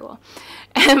working very well.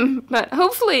 But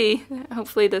hopefully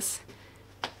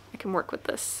I can work with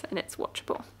this and it's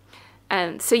watchable.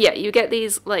 So yeah, you get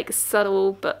these like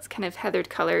subtle but kind of heathered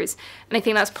colors, and I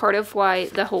think that's part of why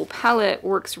the whole palette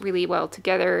works really well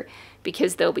together,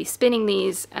 because they'll be spinning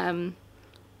these, kind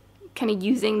of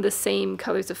using the same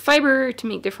colors of fiber to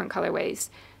make different colorways,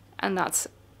 and that's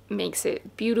makes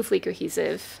it beautifully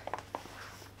cohesive.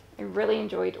 I really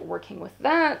enjoyed working with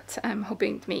that. I'm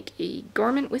hoping to make a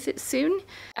garment with it soon.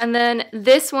 And then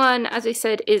this one, as I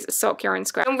said, is a sock yarn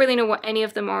scrap. I don't really know what any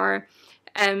of them are.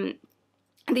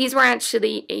 These were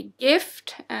actually a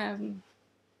gift. I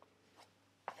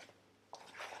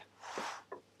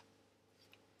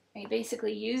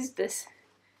basically used this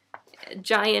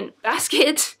giant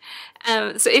basket.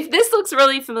 So if this looks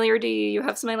really familiar to you, you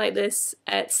have something like this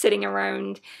sitting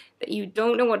around that you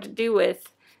don't know what to do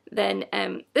with, then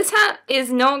this hat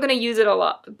is not going to use it all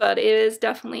up, but it is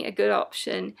definitely a good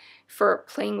option for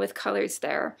playing with colors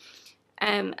there.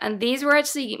 And these were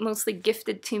actually mostly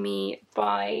gifted to me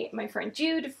by my friend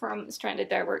Jude from Stranded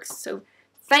Dyeworks. So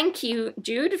thank you,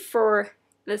 Jude, for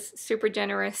this super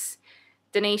generous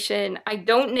donation. I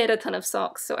don't knit a ton of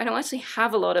socks, so I don't actually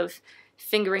have a lot of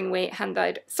fingering weight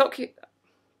hand-dyed sock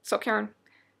yarn.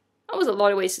 That was a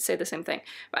lot of ways to say the same thing.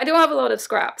 But I don't have a lot of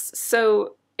scraps,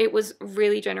 so it was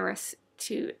really generous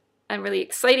and really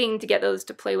exciting to get those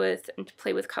to play with and to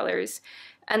play with colors.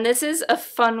 And this is a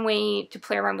fun way to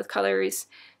play around with colors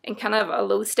in kind of a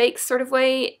low stakes sort of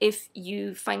way if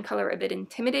you find color a bit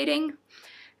intimidating.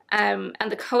 And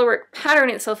the colorwork pattern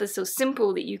itself is so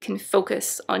simple that you can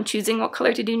focus on choosing what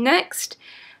color to do next.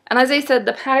 And as I said,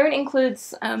 the pattern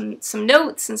includes some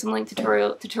notes and some linked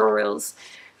tutorials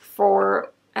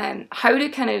for how to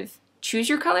kind of choose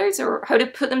your colors or how to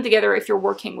put them together if you're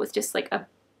working with just like a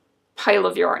pile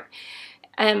of yarn.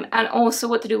 and also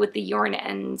what to do with the yarn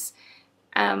ends.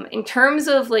 In terms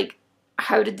of like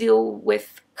how to deal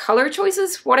with color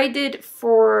choices, what I did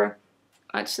for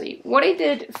the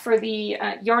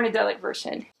Yarnadelic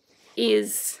version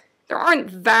is there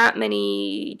aren't that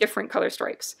many different color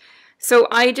stripes. So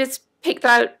I just picked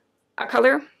out a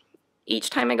color each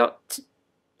time I got to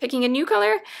picking a new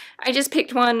color. I just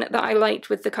picked one that I liked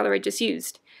with the color I just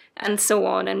used, and so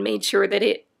on, and made sure that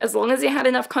as long as it had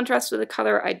enough contrast with the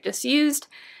color I just used,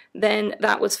 then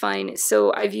that was fine.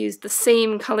 So I've used the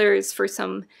same colors for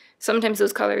sometimes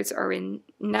those colors are in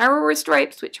narrower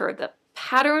stripes, which are the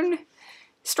pattern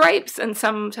stripes, and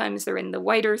sometimes they're in the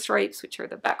wider stripes, which are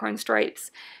the background stripes.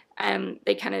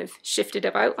 They kind of shifted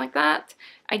about like that.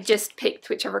 I just picked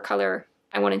whichever color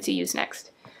I wanted to use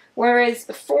next. Whereas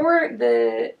for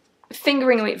the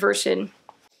fingering weight version,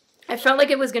 I felt like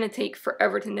it was going to take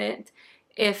forever to knit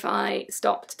if I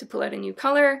stopped to pull out a new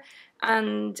color,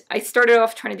 and I started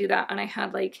off trying to do that, and I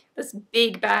had like this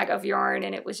big bag of yarn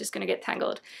and it was just going to get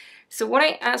tangled. So what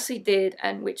I actually did,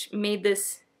 and which made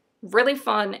this really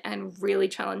fun and really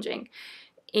challenging,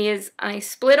 is I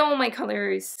split all my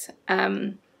colors.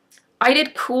 I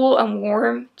did cool and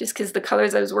warm just because the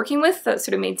colors I was working with, that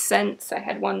sort of made sense. I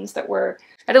had ones that I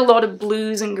had a lot of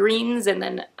blues and greens, and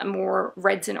then more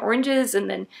reds and oranges, and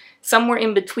then somewhere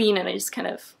in between, and I just kind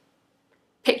of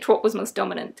picked what was most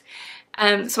dominant.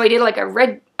 So I did like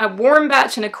a warm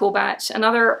batch and a cool batch.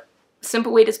 Another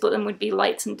simple way to split them would be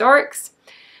lights and darks.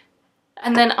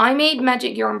 And then I made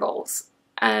magic yarn balls.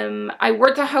 I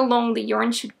worked out how long the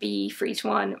yarn should be for each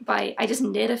one I just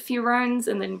knit a few rounds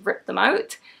and then rip them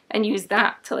out and use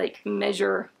that to like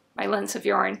measure my lengths of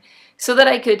yarn so that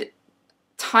I could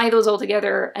tie those all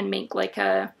together and make like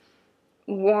a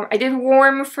warm. I did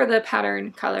warm for the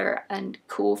pattern color and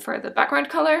cool for the background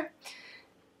color.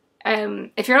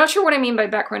 If you're not sure what I mean by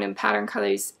background and pattern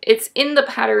colors, it's in the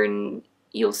pattern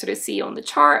you'll sort of see on the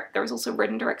chart. There's also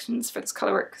written directions for this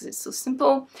color work because it's so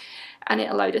simple, and it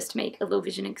allowed us to make a low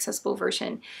vision accessible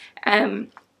version.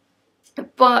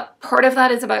 But part of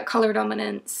that is about color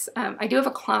dominance. I do have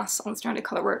a class on stranded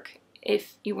color work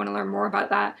if you want to learn more about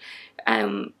that.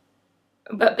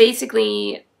 But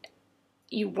basically,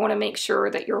 you want to make sure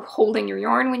that you're holding your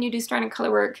yarn when you do stranded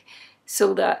color work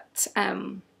so that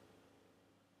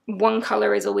one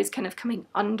color is always kind of coming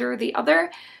under the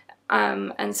other.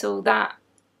 And so that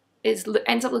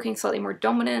ends up looking slightly more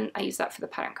dominant. I use that for the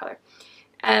pattern color.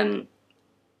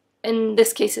 In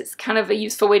this case, it's kind of a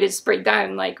useful way to just break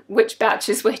down like which batch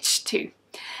is which too.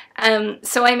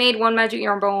 So I made one magic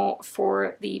yarn ball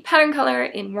for the pattern color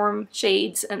in warm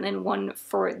shades, and then one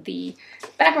for the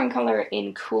background color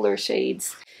in cooler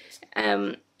shades.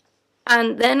 And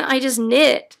then I just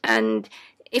knit, and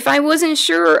if I wasn't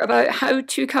sure about how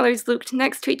two colors looked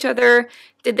next to each other,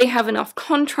 did they have enough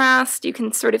contrast? You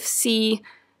can sort of see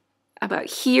about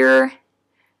here,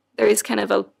 there is kind of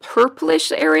a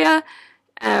purplish area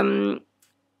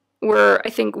where I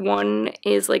think one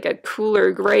is like a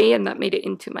cooler gray, and that made it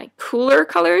into my cooler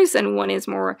colors, and one is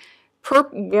more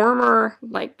warmer,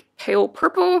 like pale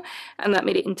purple, and that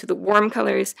made it into the warm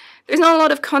colors. There's not a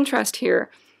lot of contrast here,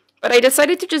 but I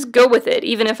decided to just go with it,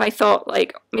 even if I thought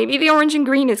like maybe the orange and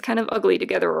green is kind of ugly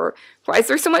together, or why is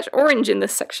there so much orange in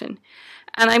this section?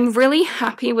 And I'm really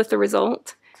happy with the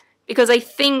result, because I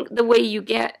think the way you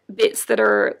get bits that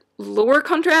are lower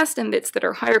contrast and bits that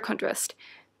are higher contrast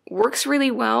works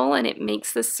really well, and it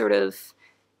makes this sort of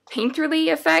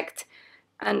painterly effect.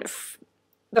 And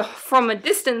from a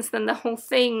distance, then the whole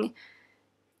thing,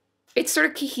 it's sort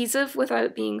of cohesive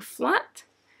without being flat.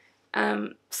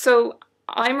 So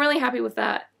I'm really happy with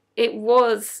that. It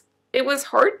was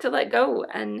hard to let go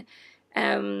and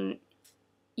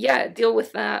yeah, deal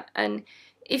with that. And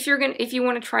if you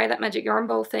want to try that magic yarn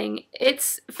ball thing,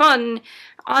 it's fun.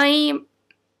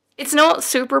 It's not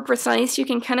super precise. You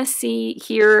can kind of see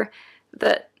here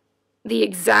that the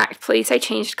exact place I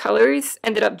changed colors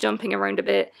ended up jumping around a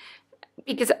bit,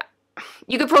 because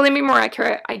you could probably be more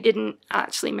accurate. I didn't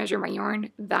actually measure my yarn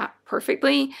that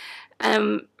perfectly,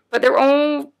 but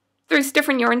there's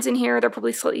different yarns in here. They're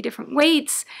probably slightly different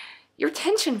weights. Your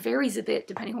tension varies a bit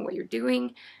depending on what you're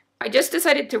doing. I just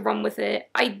decided to run with it.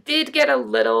 I did get a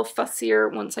little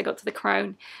fussier once I got to the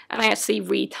crown, and I actually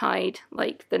retied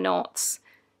like the knots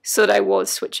so that I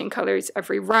was switching colors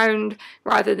every round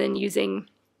rather than using...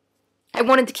 I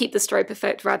wanted to keep the stripe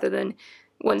effect rather than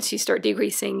once you start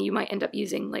degreasing, you might end up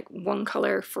using like one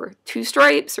color for 2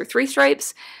 stripes or 3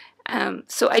 stripes.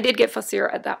 So I did get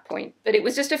fussier at that point, but it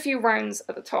was just a few rounds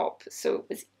at the top, so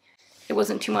it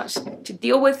wasn't too much to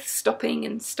deal with stopping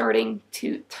and starting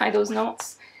to tie those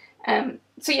knots.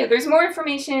 So yeah, there's more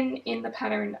information in the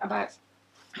pattern about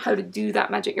how to do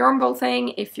that magic yarn ball thing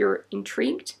if you're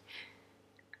intrigued.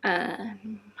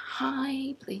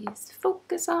 Hi, please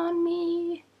focus on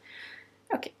me.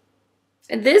 Okay,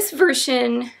 and this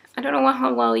version, I don't know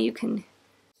how well you can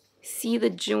see the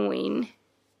join.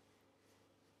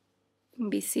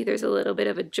 Maybe see there's a little bit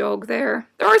of a jog there.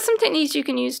 There are some techniques you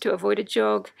can use to avoid a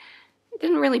jog. It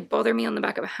didn't really bother me on the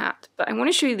back of a hat, but I want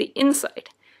to show you the inside,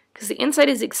 because the inside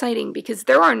is exciting because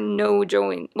there are no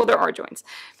joins. Well, there are joins,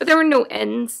 but there are no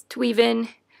ends to weave in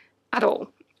at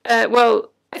all.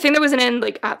 Well, I think there was an end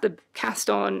like at the cast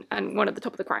on and one at the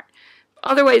top of the crown.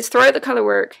 Otherwise, throughout the colour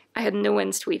work, I had no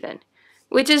ends to weave in,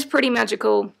 which is pretty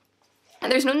magical,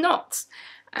 and there's no knots.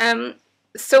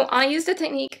 So I used a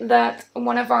technique that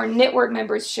one of our Knitwork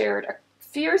members shared a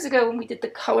few years ago when we did the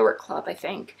Colour Work Club, I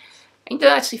think. I need to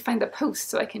actually find the post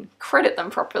so I can credit them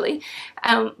properly.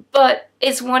 But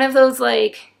it's one of those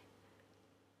like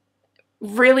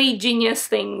really genius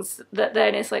things that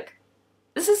then is like,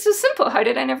 this is so simple, how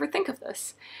did I never think of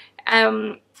this?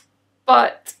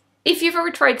 But if you've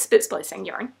ever tried spit splicing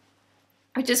yarn,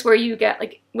 which is where you get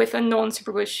like with a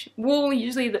non-superwash wool,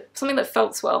 usually something that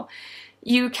felts well,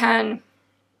 you can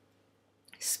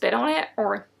spit on it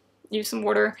or use some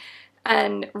water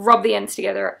and rub the ends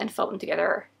together and felt them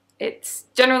together. It's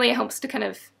generally helps to kind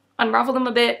of unravel them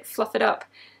a bit, fluff it up,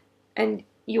 and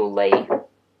you'll lay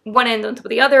one end on top of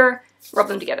the other, rub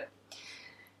them together.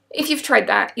 If you've tried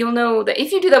that, you'll know that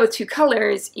if you do that with two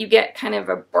colors, you get kind of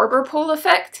a barber pole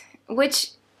effect,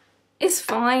 which is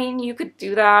fine. You could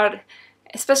do that,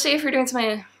 especially if you're doing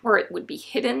something where it would be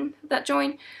hidden, that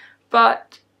join.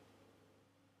 But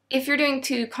if you're doing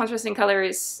two contrasting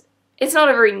colors, it's not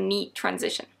a very neat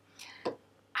transition.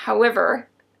 However,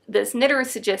 this knitter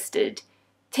suggested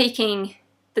taking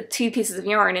the two pieces of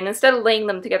yarn and instead of laying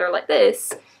them together like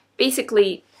this,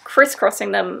 basically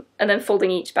crisscrossing them and then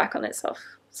folding each back on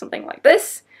itself. Something like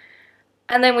this.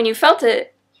 And then when you felt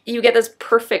it, you get this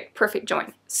perfect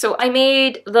join. So I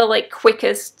made the like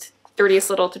quickest, dirtiest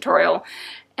little tutorial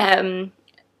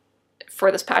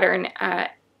for this pattern.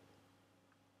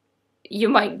 You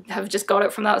might have just got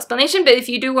it from that explanation, but if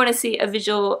you do want to see a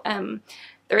visual,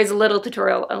 there is a little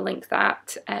tutorial, I'll link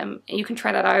that. You can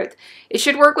try that out. It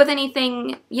should work with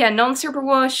anything, yeah,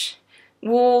 non-superwash,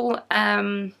 wool,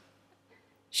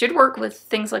 should work with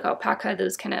things like alpaca,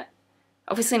 those kind of,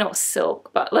 obviously not silk,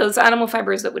 but those animal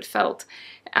fibers that would felt.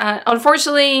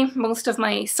 Unfortunately, most of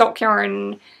my sock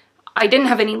yarn, I didn't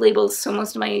have any labels, so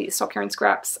most of my sock yarn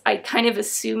scraps, I kind of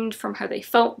assumed from how they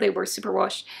felt they were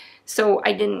superwash, so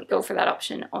I didn't go for that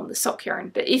option on the sock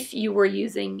yarn. But if you were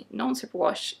using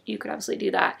non-superwash, you could absolutely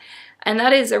do that. And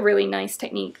that is a really nice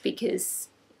technique because,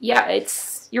 yeah,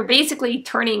 you're basically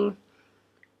turning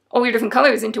all your different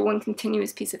colors into one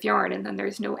continuous piece of yarn, and then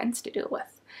there's no ends to deal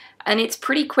with. And it's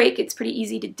pretty quick, it's pretty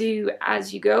easy to do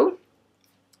as you go.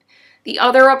 The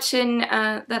other option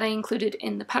that I included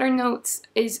in the pattern notes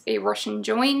is a Russian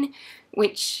join,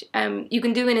 which you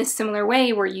can do in a similar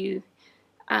way where you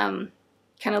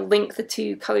kind of link the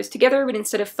two colors together, but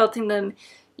instead of felting them,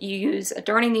 you use a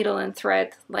darning needle and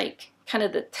thread like kind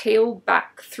of the tail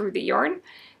back through the yarn.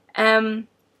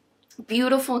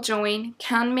 Beautiful join,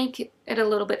 can make it a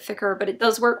little bit thicker, but it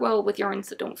does work well with yarns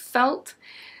that don't felt.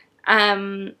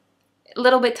 A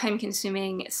little bit time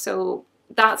consuming, so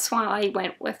that's why I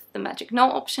went with the magic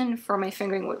knot option for my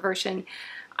fingering weight version.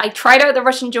 I tried out the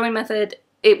Russian join method,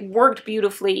 it worked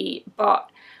beautifully, but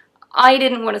I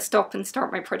didn't want to stop and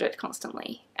start my project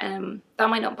constantly. That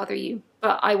might not bother you,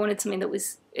 but I wanted something that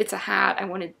was, it's a hat,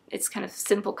 it's kind of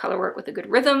simple color work with a good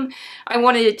rhythm. I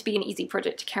wanted it to be an easy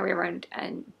project to carry around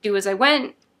and do as I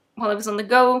went while I was on the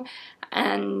go,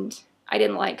 and I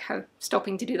didn't like how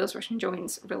stopping to do those Russian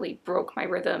joins really broke my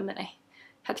rhythm and I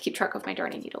had to keep track of my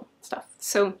darning needle stuff.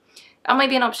 So that might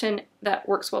be an option that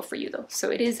works well for you though. So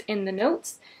it is in the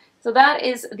notes. So that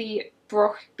is the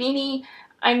Broch beanie.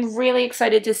 I'm really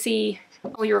excited to see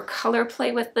all your color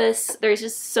play with this. There's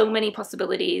just so many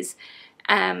possibilities.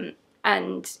 And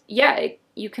yeah,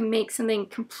 you can make something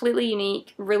completely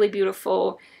unique, really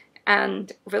beautiful,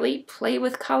 and really play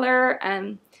with color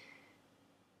and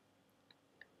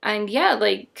yeah,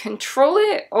 like control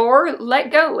it or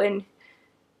let go and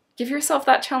give yourself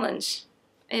that challenge.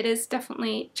 It is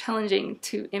definitely challenging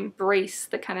to embrace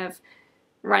the kind of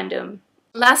random.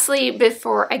 Lastly,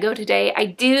 before I go today, I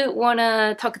do want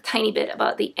to talk a tiny bit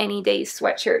about the Any Day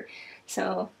sweatshirt.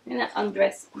 So I'm going to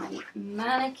undress my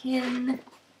mannequin,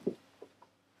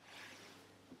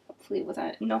 hopefully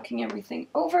without knocking everything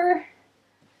over.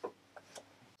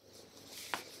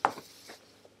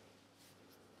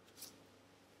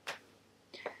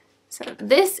 So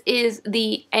this is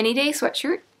the Any Day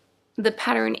sweatshirt. The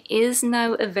pattern is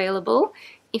now available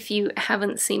if you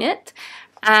haven't seen it,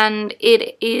 and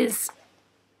it is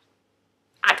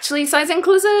actually size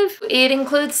inclusive. It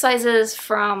includes sizes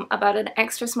from about an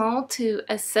extra small to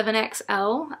a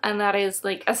 7XL, and that is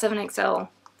like a 7XL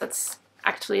that's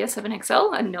actually a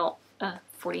 7XL and not a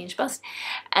 40-inch bust.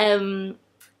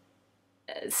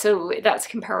 So that's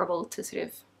comparable to sort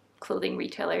of clothing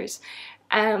retailers.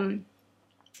 And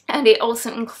it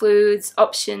also includes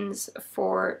options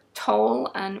for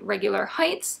tall and regular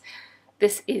heights.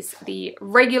 This is the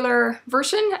regular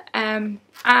version, and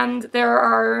there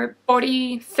are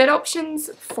body fit options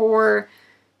for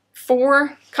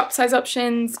 4 cup size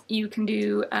options. You can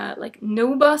do like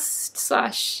no bust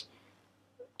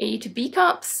 / A to B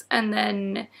cups, and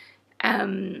then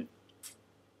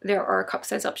there are cup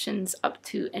size options up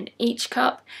to an H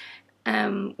cup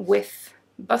with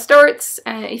bust darts.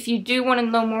 If you do want to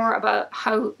know more about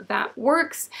how that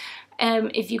works,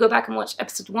 if you go back and watch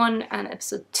episode 1 and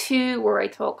episode 2, where I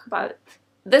talk about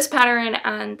this pattern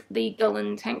and the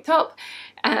Gullen tank top,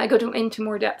 I go into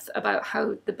more depth about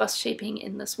how the bust shaping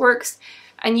in this works.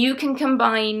 And you can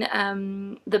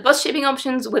combine the bust shaping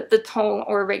options with the tall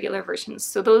or regular versions,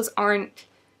 so those aren't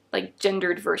like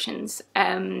gendered versions.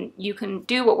 You can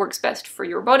do what works best for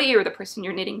your body or the person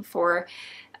you're knitting for.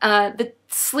 The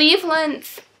sleeve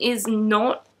length is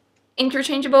not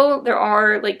interchangeable. There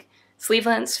are like sleeve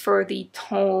lengths for the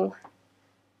tall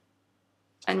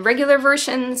and regular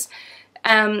versions.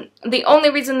 The only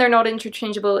reason they're not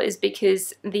interchangeable is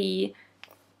because the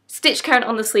stitch count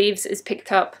on the sleeves is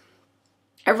picked up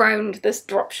around this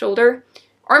drop shoulder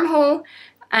armhole.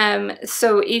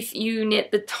 So if you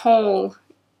knit the tall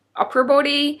upper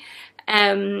body,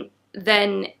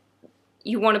 then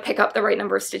you want to pick up the right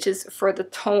number of stitches for the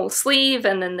tall sleeve,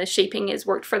 and then the shaping is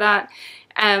worked for that.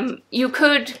 You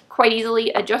could quite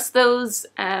easily adjust those,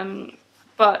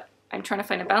 but I'm trying to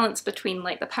find a balance between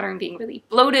like the pattern being really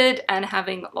bloated and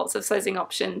having lots of sizing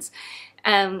options.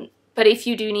 But if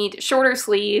you do need shorter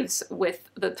sleeves with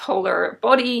the taller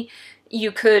body,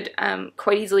 you could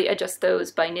quite easily adjust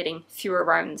those by knitting fewer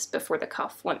rounds before the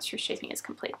cuff once your shaping is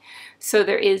complete. So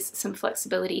there is some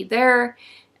flexibility there.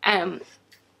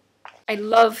 I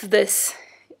love this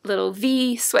little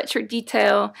V sweatshirt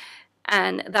detail,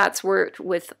 and that's worked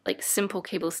with like simple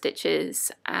cable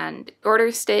stitches and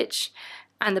garter stitch,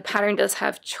 and the pattern does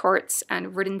have charts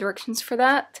and written directions for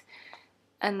that.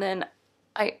 And then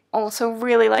I also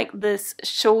really like this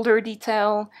shoulder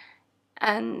detail,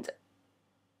 and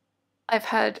I've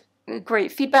had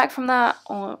great feedback from that.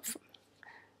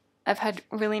 I've had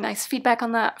really nice feedback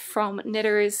on that from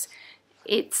knitters.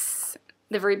 It's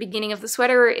the very beginning of the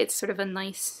sweater. It's sort of a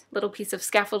nice little piece of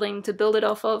scaffolding to build it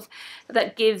off of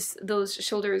that gives those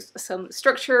shoulders some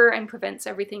structure and prevents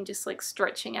everything just like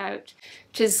stretching out,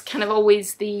 which is kind of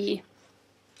always the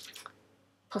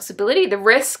possibility, the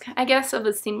risk, I guess, of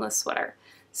a seamless sweater.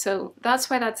 So that's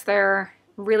why that's there.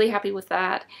 Really happy with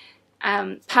that.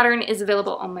 Pattern is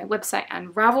available on my website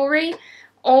and Ravelry.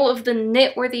 All of the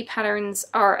Knitworthy patterns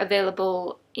are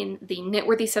available in the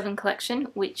Knitworthy 7 collection,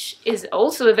 which is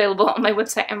also available on my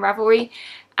website and Ravelry.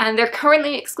 And they're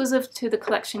currently exclusive to the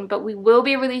collection, but we will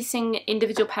be releasing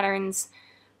individual patterns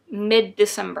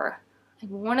mid-December. I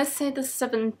want to say the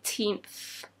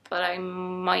 17th, but I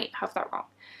might have that wrong.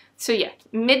 So yeah,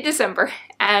 mid-December,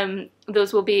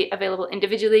 those will be available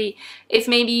individually. If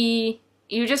maybe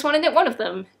you just want to knit one of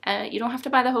them, you don't have to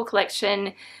buy the whole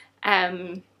collection.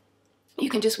 You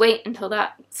can just wait until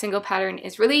that single pattern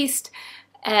is released.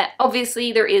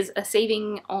 Obviously there is a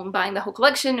saving on buying the whole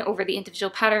collection over the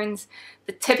individual patterns.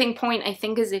 The tipping point, I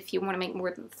think, is if you want to make more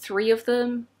than 3 of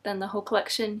them, then the whole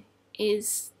collection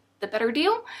is the better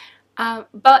deal.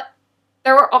 But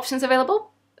there are options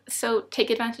available, so take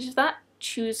advantage of that.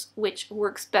 Choose which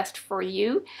works best for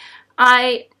you.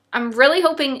 I'm really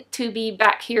hoping to be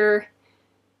back here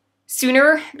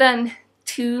sooner than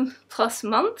 2+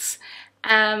 months.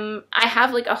 I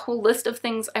have like a whole list of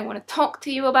things I want to talk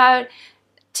to you about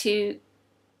to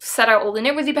set out all the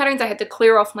Knitworthy patterns. I had to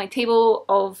clear off my table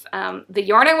of the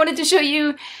yarn I wanted to show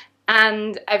you,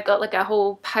 and I've got like a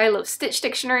whole pile of stitch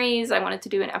dictionaries. I wanted to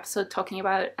do an episode talking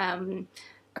about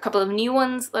a couple of new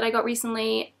ones that I got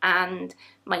recently and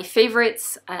my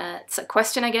favorites. It's a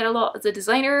question I get a lot as a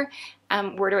designer.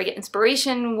 Where do I get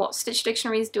inspiration? What stitch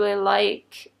dictionaries do I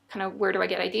like? Kind of where do I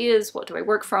get ideas? What do I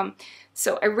work from?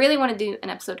 So I really want to do an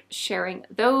episode sharing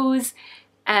those.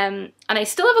 And I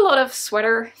still have a lot of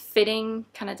sweater fitting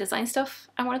kind of design stuff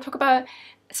I want to talk about.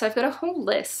 So I've got a whole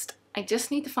list. I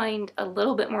just need to find a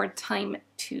little bit more time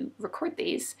to record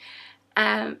these.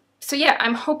 So yeah,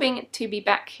 I'm hoping to be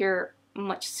back here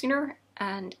much sooner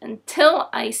And until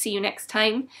I see you next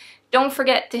time, don't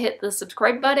forget to hit the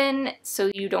subscribe button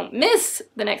so you don't miss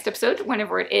the next episode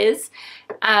whenever it is.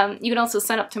 You can also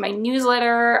sign up to my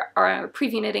newsletter or our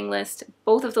preview knitting list.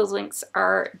 Both of those links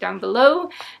are down below,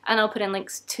 and I'll put in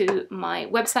links to my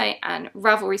website and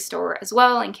Ravelry store as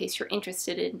well in case you're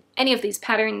interested in any of these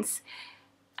patterns.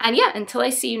 And yeah, until I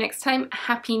see you next time,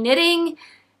 happy knitting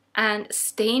and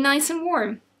stay nice and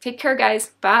warm. Take care,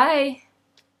 guys. Bye.